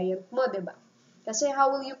ng client mo, diba? Kasi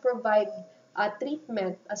how will you provide a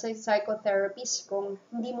treatment as a psychotherapist kung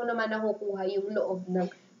hindi mo naman nakukuha yung loob ng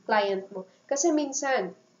client mo? Kasi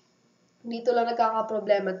minsan, dito lang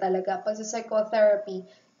nagkakaproblema talaga. Pag sa psychotherapy,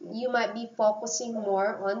 you might be focusing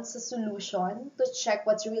more on sa solution to check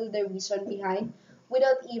what's really the reason behind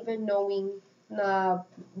without even knowing na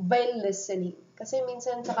by listening. Kasi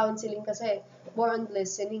minsan sa counseling kasi, more on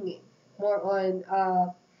listening eh. More on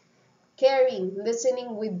caring,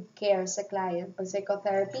 listening with care sa client. Pag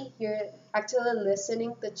psychotherapy, you're actually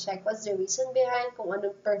listening to check what's the reason behind kung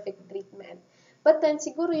anong perfect treatment. But then,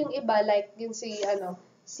 siguro yung iba, like yung si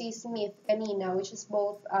Smith kanina, which is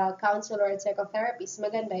both counselor and psychotherapist,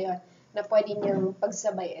 maganda yon na pwede niyang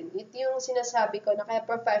pagsabayan. Ito yung sinasabi ko na kaya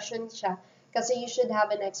profession siya kasi you should have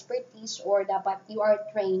an expertise or dapat you are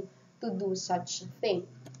trained to do such a thing.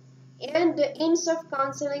 And the aims of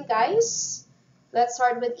counseling, guys, let's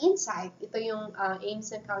start with insight. Ito yung aims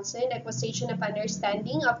of counseling, acquisition of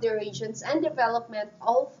understanding of the origins and development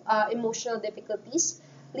of emotional difficulties,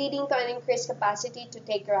 leading to an increased capacity to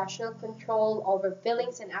take rational control over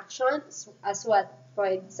feelings and actions, as what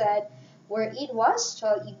Freud said, where it was,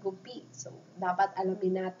 shall ego be. So, dapat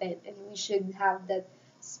alamin natin. And we should have that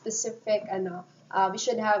specific, we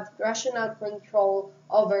should have rational control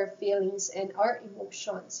over feelings and our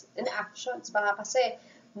emotions and actions. Baka kasi,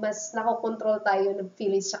 mas nakokontrol tayo ng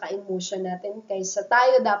feelings at emotion natin kaysa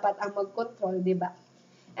tayo dapat ang mag-control, di ba?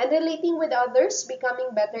 And relating with others,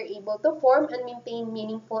 becoming better able to form and maintain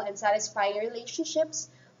meaningful and satisfying relationships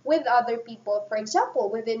with other people, for example,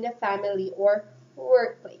 within the family or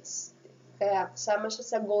workplace. Kaya kasama siya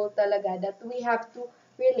sa goal talaga that we have to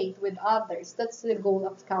relate with others. That's the goal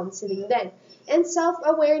of counseling then. And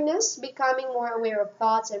self-awareness, becoming more aware of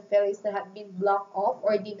thoughts and feelings that have been blocked off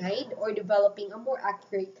or denied, or developing a more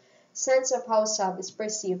accurate sense of how self is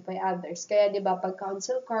perceived by others. Kaya di ba pag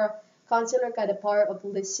counselor ka, the power of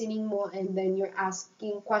listening mo, and then you're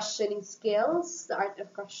asking questioning skills, the art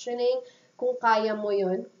of questioning, kung kaya mo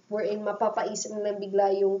yun, wherein mapapaisip na lang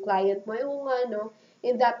bigla yung client mo, yung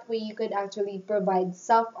in that way, you could actually provide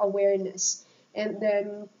self-awareness. And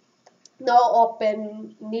then,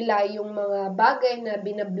 na-open nila yung mga bagay na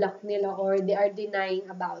binablock nila or they are denying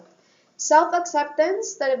about.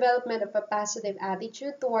 Self-acceptance, the development of a positive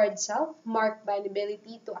attitude towards self, marked by an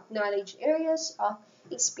ability to acknowledge areas of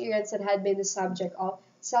experience that had been the subject of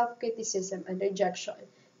self-criticism and rejection.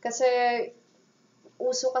 Kasi,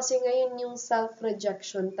 uso kasi ngayon yung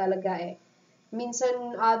self-rejection talaga eh.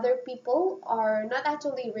 Minsan, other people are not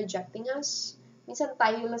actually rejecting us. Minsan,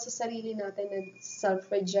 tayo lang sa sarili natin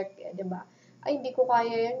nag-self-reject eh, di ba? Ay, hindi ko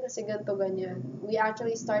kaya yan kasi ganito, ganyan. We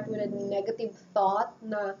actually start with a negative thought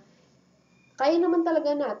na kaya naman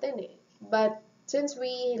talaga natin eh. But, since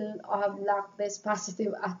we have lacked this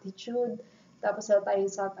positive attitude, tapos wala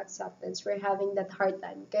tayong self-acceptance, we're having that hard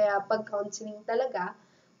time. Kaya pag counseling talaga,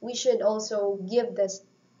 we should also give this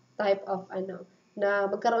type of na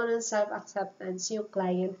magkaroon ng self-acceptance yung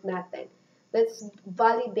client natin. Let's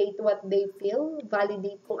validate what they feel,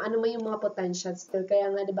 validate kung ano man yung mga potentials nila. Kaya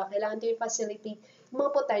nga, di ba, kailangan to i-facilitate yung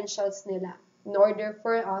mga potentials nila in order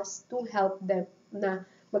for us to help them na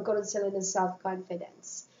magkaroon sila ng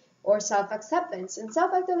self-confidence or self-acceptance. And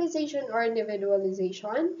self-actualization or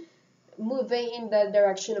individualization, moving in the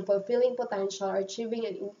direction of fulfilling potential or achieving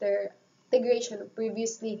an integration of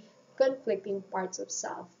previously conflicting parts of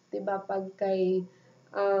self. Diba? Pag kay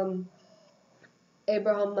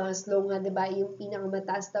Abraham Maslow nga, diba, yung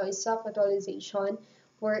pinakamataas daw is self-actualization,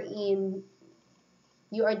 wherein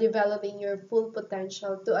you are developing your full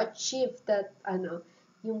potential to achieve that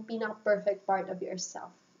yung pinaka-perfect part of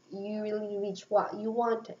yourself. You really reach what you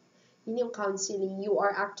wanted. Yun yung counseling. You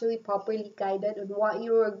are actually properly guided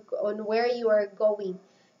on where you are going.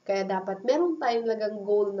 Kaya dapat meron tayong lagang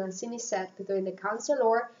goal na siniset between the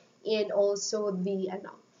counselor and also the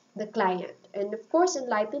client. And of course,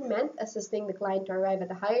 enlightenment, assisting the client to arrive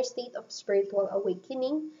at a higher state of spiritual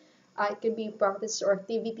awakening. It can be practice or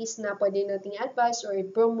activities na pwede nating advise or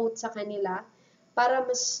i-promote sa kanila para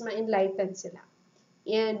mas ma-enlighten sila.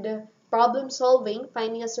 And problem solving,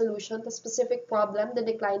 finding a solution to a specific problem that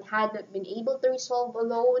the client had not been able to resolve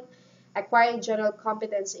alone, acquiring general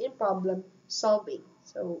competence in problem solving.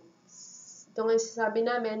 So, ito nga sasabi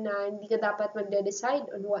namin na hindi ka dapat magde-decide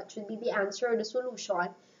on what should be the answer or the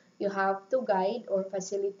solution. You have to guide or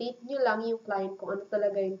facilitate nyo lang yung client kung ano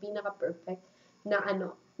talaga yung pinaka-perfect na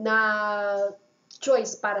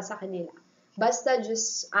choice para sa kanila. Basta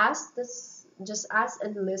just ask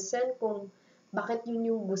and listen kung bakit yun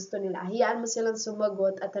yung gusto nila. Hayaan mo silang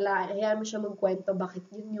sumagot at hayaan mo siya magkwento bakit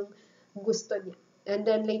yun yung gusto niya. And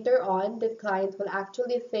then later on, the client will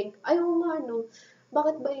actually think, ay, oo nga,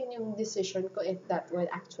 bakit ba yun yung decision ko if that were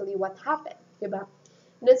actually what happened? Diba?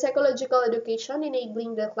 And then psychological education,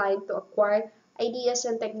 enabling the client to acquire ideas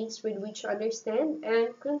and techniques with which to understand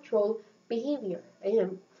and control behavior.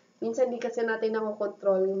 Ayan. Minsan di kasi natin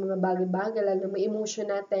nakokontrol yung mga bagay-bagay, lalo may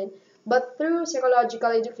emotion natin. But through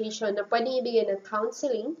psychological education na pwede ibigay ng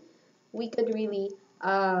counseling, we could really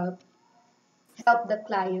help the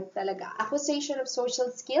client talaga. Acquisition of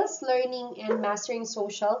social skills, learning and mastering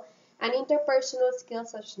social and interpersonal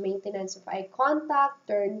skills such as maintenance of eye contact,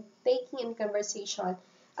 turn-taking and conversation,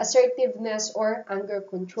 assertiveness, or anger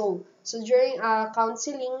control. So during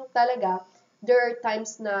counseling talaga, there are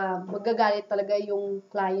times na magagalit talaga yung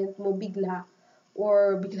client mo bigla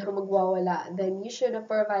or biglang magwawala. Then you should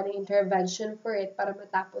provide an intervention for it para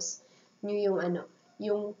matapos nyo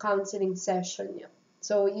yung counseling session nyo.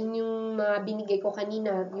 So, yun yung mga binigay ko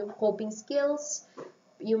kanina, yung coping skills,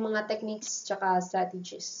 yung mga techniques, tsaka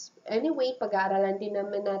strategies. Anyway, pag-aaralan din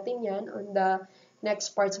naman natin yan on the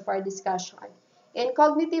next parts of our discussion. And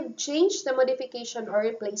cognitive change, the modification or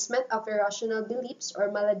replacement of irrational beliefs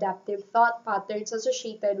or maladaptive thought patterns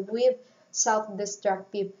associated with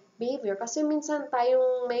self-destructive behavior. Kasi minsan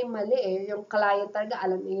tayong may mali yung client talaga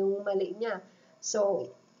alam niya yung mali niya.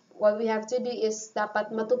 So, what we have to do is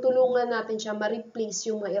dapat matutulungan natin siya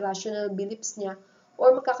ma-replace yung mga irrational beliefs niya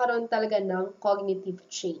or magkakaroon talaga ng cognitive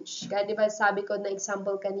change. Kaya di ba sabi ko na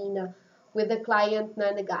example kanina, with the client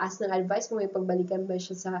na nag-a-ask ng advice kung may pagbalikan ba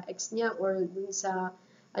siya sa ex niya or dun sa,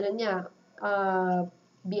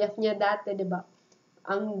 BF niya dati, di ba?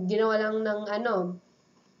 Ang ginawa lang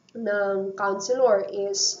ng counselor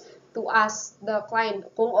is to ask the client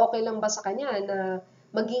kung okay lang ba sa kanya na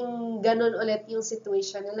maging ganun ulit yung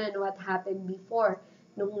situation nila and what happened before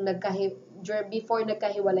before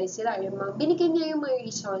nagkahiwalay sila. Binigay niya yung mga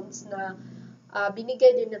reasons na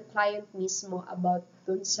binigay din ng client mismo about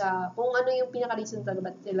dun sa kung ano yung pinaka-reason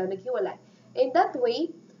talaga ba't sila naghiwalay. In that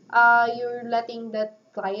way, you're letting that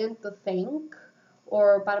client to think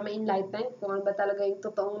or para ma-enlighten kung ano ba talaga yung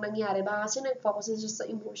totoong nangyari. Baka kasi nag-focus siya sa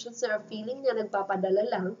emotions na feeling niya, nagpapadala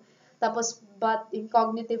lang. Tapos, but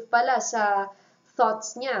incognitive pala sa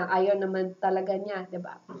thoughts niya, ayaw naman talaga niya,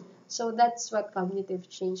 diba? So, that's what cognitive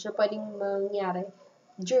change na pwedeng mangyari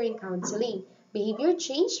during counseling. Behavior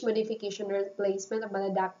change, modification or replacement of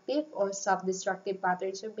maladaptive or self-destructive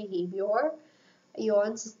patterns of behavior.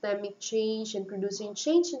 Yon, systemic change, introducing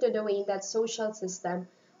change into the way that social system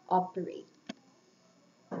operate.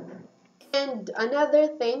 And another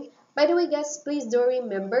thing, by the way guys, please do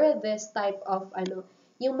remember this type of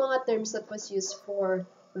yung mga terms that was used for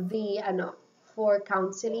the for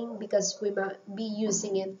counseling because we might be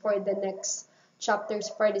using it for the next chapters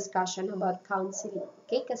for discussion about counseling.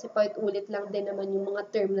 Okay? Kasi paulit-ulit lang din naman yung mga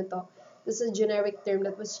term na to. This is a generic term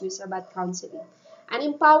that was used about counseling. And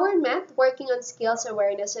empowerment, working on skills,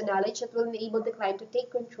 awareness, and knowledge that will enable the client to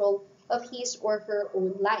take control of his or her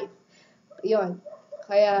own life. Yun.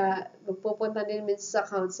 Kaya, magpupunta din minsan sa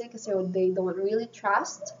counseling kasi they don't really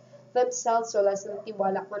trust themselves so less than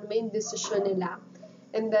tiwala kung ano yung decision nila.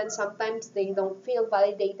 And then, sometimes they don't feel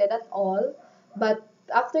validated at all. But,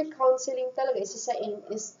 after counseling talaga, isa sa aim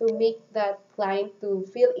is to make that client to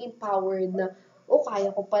feel empowered na,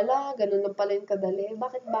 kaya ko pala, ganun lang pala yung kadali.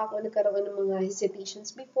 Bakit ba ako nagkaroon ng mga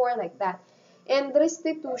hesitations before, like that. And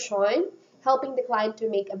restitution, helping the client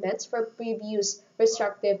to make amends for previous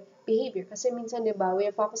destructive behavior. Kasi minsan, di ba, we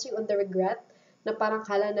are focusing on the regret na parang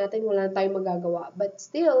kala natin wala tayong magagawa. But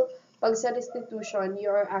still, pag sa restitution,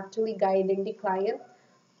 you are actually guiding the client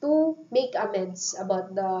to make amends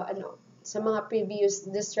about the, sa mga previous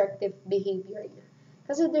destructive behavior niya.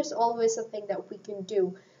 Kasi there's always a thing that we can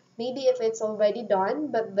do. Maybe if it's already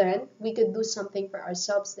done, but then we could do something for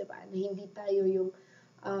ourselves, diba? Na hindi tayo yung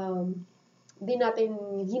di natin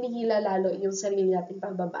hinihila lalo yung sarili natin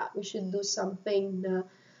pababa. We should do something na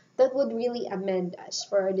that would really amend us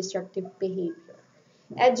for our destructive behavior.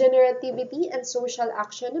 And generativity and social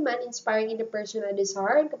action naman, inspiring interpersonal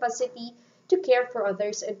desire and capacity to care for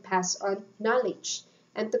others and pass on knowledge,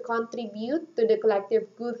 and to contribute to the collective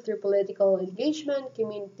good through political engagement,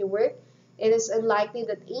 community work. It is unlikely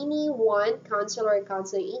that any one council or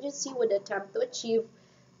counseling agency would attempt to achieve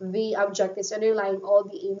the objectives underlying all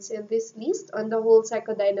the aims in this list. On the whole,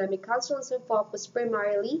 psychodynamic counseling focus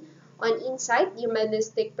primarily on insight.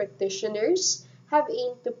 Humanistic practitioners have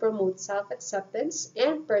aimed to promote self-acceptance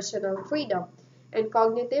and personal freedom, and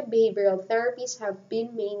cognitive behavioral therapies have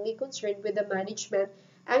been mainly concerned with the management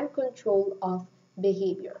and control of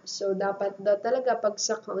behavior. So, dapat talaga pag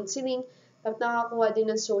sa counseling, dapat nakakuha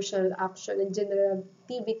din ng social action and general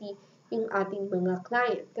activity yung ating mga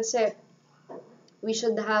client. Kasi, we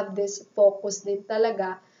should have this focus din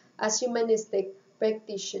talaga as humanistic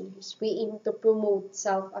practitioners. We aim to promote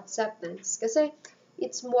self-acceptance. Kasi,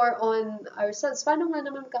 it's more on ourselves. Paano nga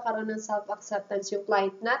naman kakaroon ng self-acceptance yung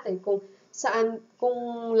client natin kung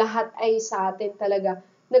lahat ay sa atin talaga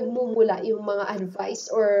nagmumula yung mga advice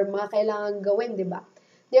or mga kailangan gawin, di ba?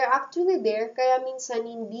 They're actually there, kaya minsan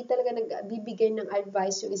hindi talaga nagbibigay ng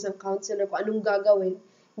advice yung isang counselor kung anong gagawin.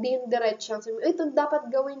 Hindi yung diretsyon. Ito dapat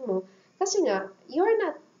gawin mo. Kasi nga,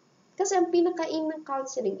 kasi ang pinaka-aim ng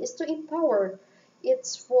counseling is to empower.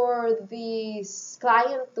 It's for the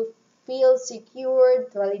client to feel secured,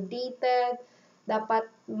 validated, dapat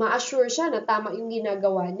ma-assure siya na tama yung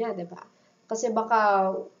ginagawa niya, di ba? Kasi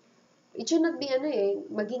baka, it should not be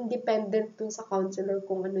maging dependent dun sa counselor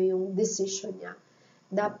kung ano yung decision niya.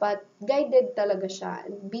 Dapat guided talaga siya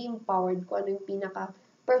and be empowered kung ano yung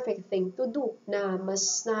pinaka-perfect thing to do na mas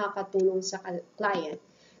nakakatulong sa client.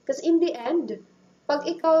 Kasi in the end, pag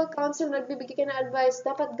ikaw, counselor, nagbibigay ka ng advice,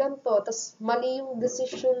 dapat ganito, tas mali yung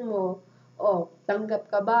decision mo, tanggap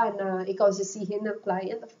ka ba na ikaw sisihin ng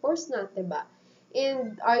client? Of course not, diba?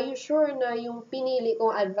 And are you sure na yung pinili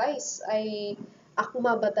kong advice ay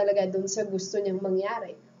akma ba talaga dun sa gusto niyang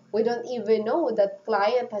mangyari? We don't even know that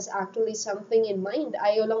client has actually something in mind.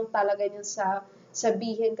 Ayaw lang talaga niya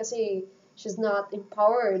sabihin kasi she's not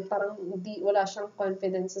empowered. Parang wala siyang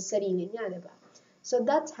confidence sa sarili niya, diba? So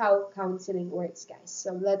that's how counseling works, guys.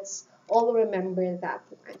 So let's all remember that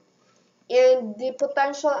one. And the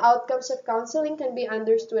potential outcomes of counseling can be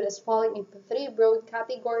understood as falling into three broad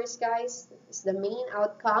categories, guys. This is the main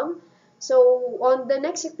outcome. So, on the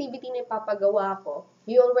next activity na ipapagawa ko,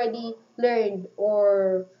 you already learned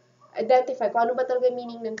or identify kung ano ba talaga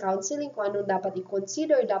meaning ng counseling, kung anong dapat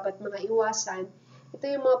i-consider, dapat mga iwasan. Ito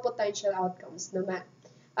yung mga potential outcomes naman.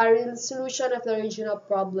 A resolution of the original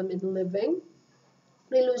problem in living.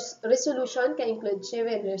 Resolution can include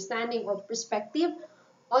achieving understanding or perspective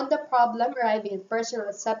on the problem, arriving at personal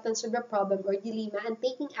acceptance of the problem or dilemma, and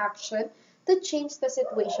taking action to change the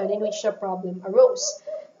situation in which the problem arose.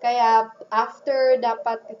 Kaya, after,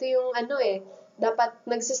 dapat, ito yung dapat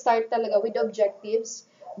nagsistart talaga with objectives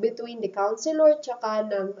between the counselor tsaka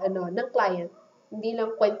ng client. Hindi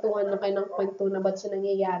lang kwentuhan na kayo ng kwento na ba't siya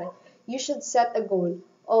nangyayari. You should set a goal.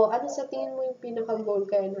 Ano sa tingin mo yung pinaka-goal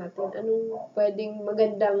kaya natin? Anong pwedeng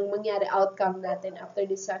magandang mangyari outcome natin after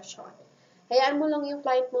this session? Hayaan mo lang yung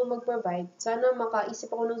client mo mag-provide. Sana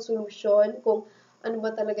makaisip ako ng solusyon kung ano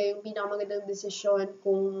ba talaga yung pinakamagandang desisyon,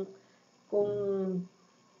 kung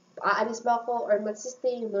aalis ba ako or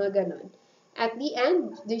magsistay, mga ganon. At the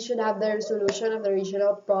end, they should have the resolution of the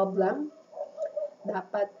original problem.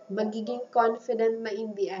 Dapat magiging confident na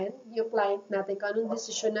in the end yung client natin kung anong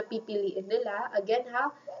desisyon na pipiliin nila. Again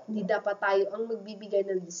hindi dapat tayo ang magbibigay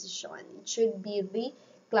ng desisyon. It should be the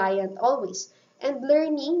client always. And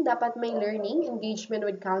learning, dapat may learning. Engagement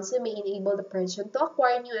with counseling may enable the person to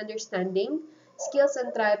acquire new understanding, skills, and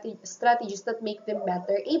strategies that make them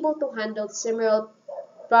better able to handle similar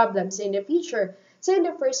problems in the future. So in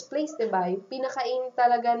the first place, diba, yung pinaka-aim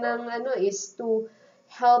talaga ng is to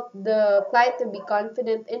help the client to be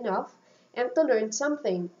confident enough and to learn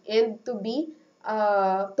something and to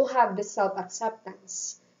have the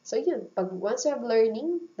self-acceptance. So yun, once you have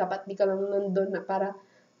learning, dapat di ka lang nandun na para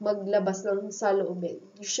maglabas lang sa loobin.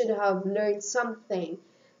 You should have learned something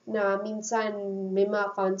na minsan may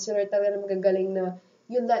mga counselor talaga na magagaling na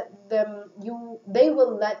they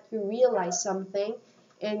will let you realize something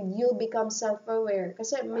and you'll become self-aware.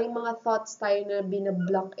 Kasi may mga thoughts tayo na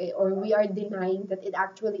binablock or we are denying that it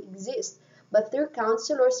actually exists. But through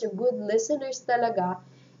counselors, they're good listeners talaga,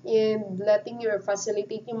 and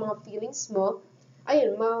facilitate yung mga feelings mo,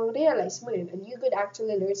 ayun, ma-realize mo yun, and you could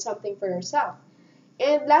actually learn something for yourself.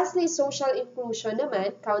 And lastly, social inclusion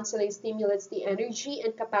naman, counseling stimulates the energy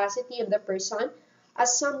and capacity of the person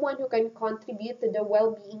as someone who can contribute to the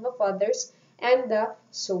well-being of others and the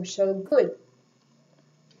social good.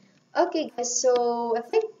 Okay, guys, so I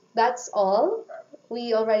think that's all.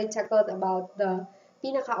 We already tackled about the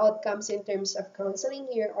pinaka-outcomes in terms of counseling.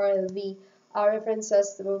 Here are the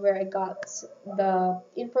references where I got the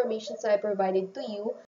information that I provided to you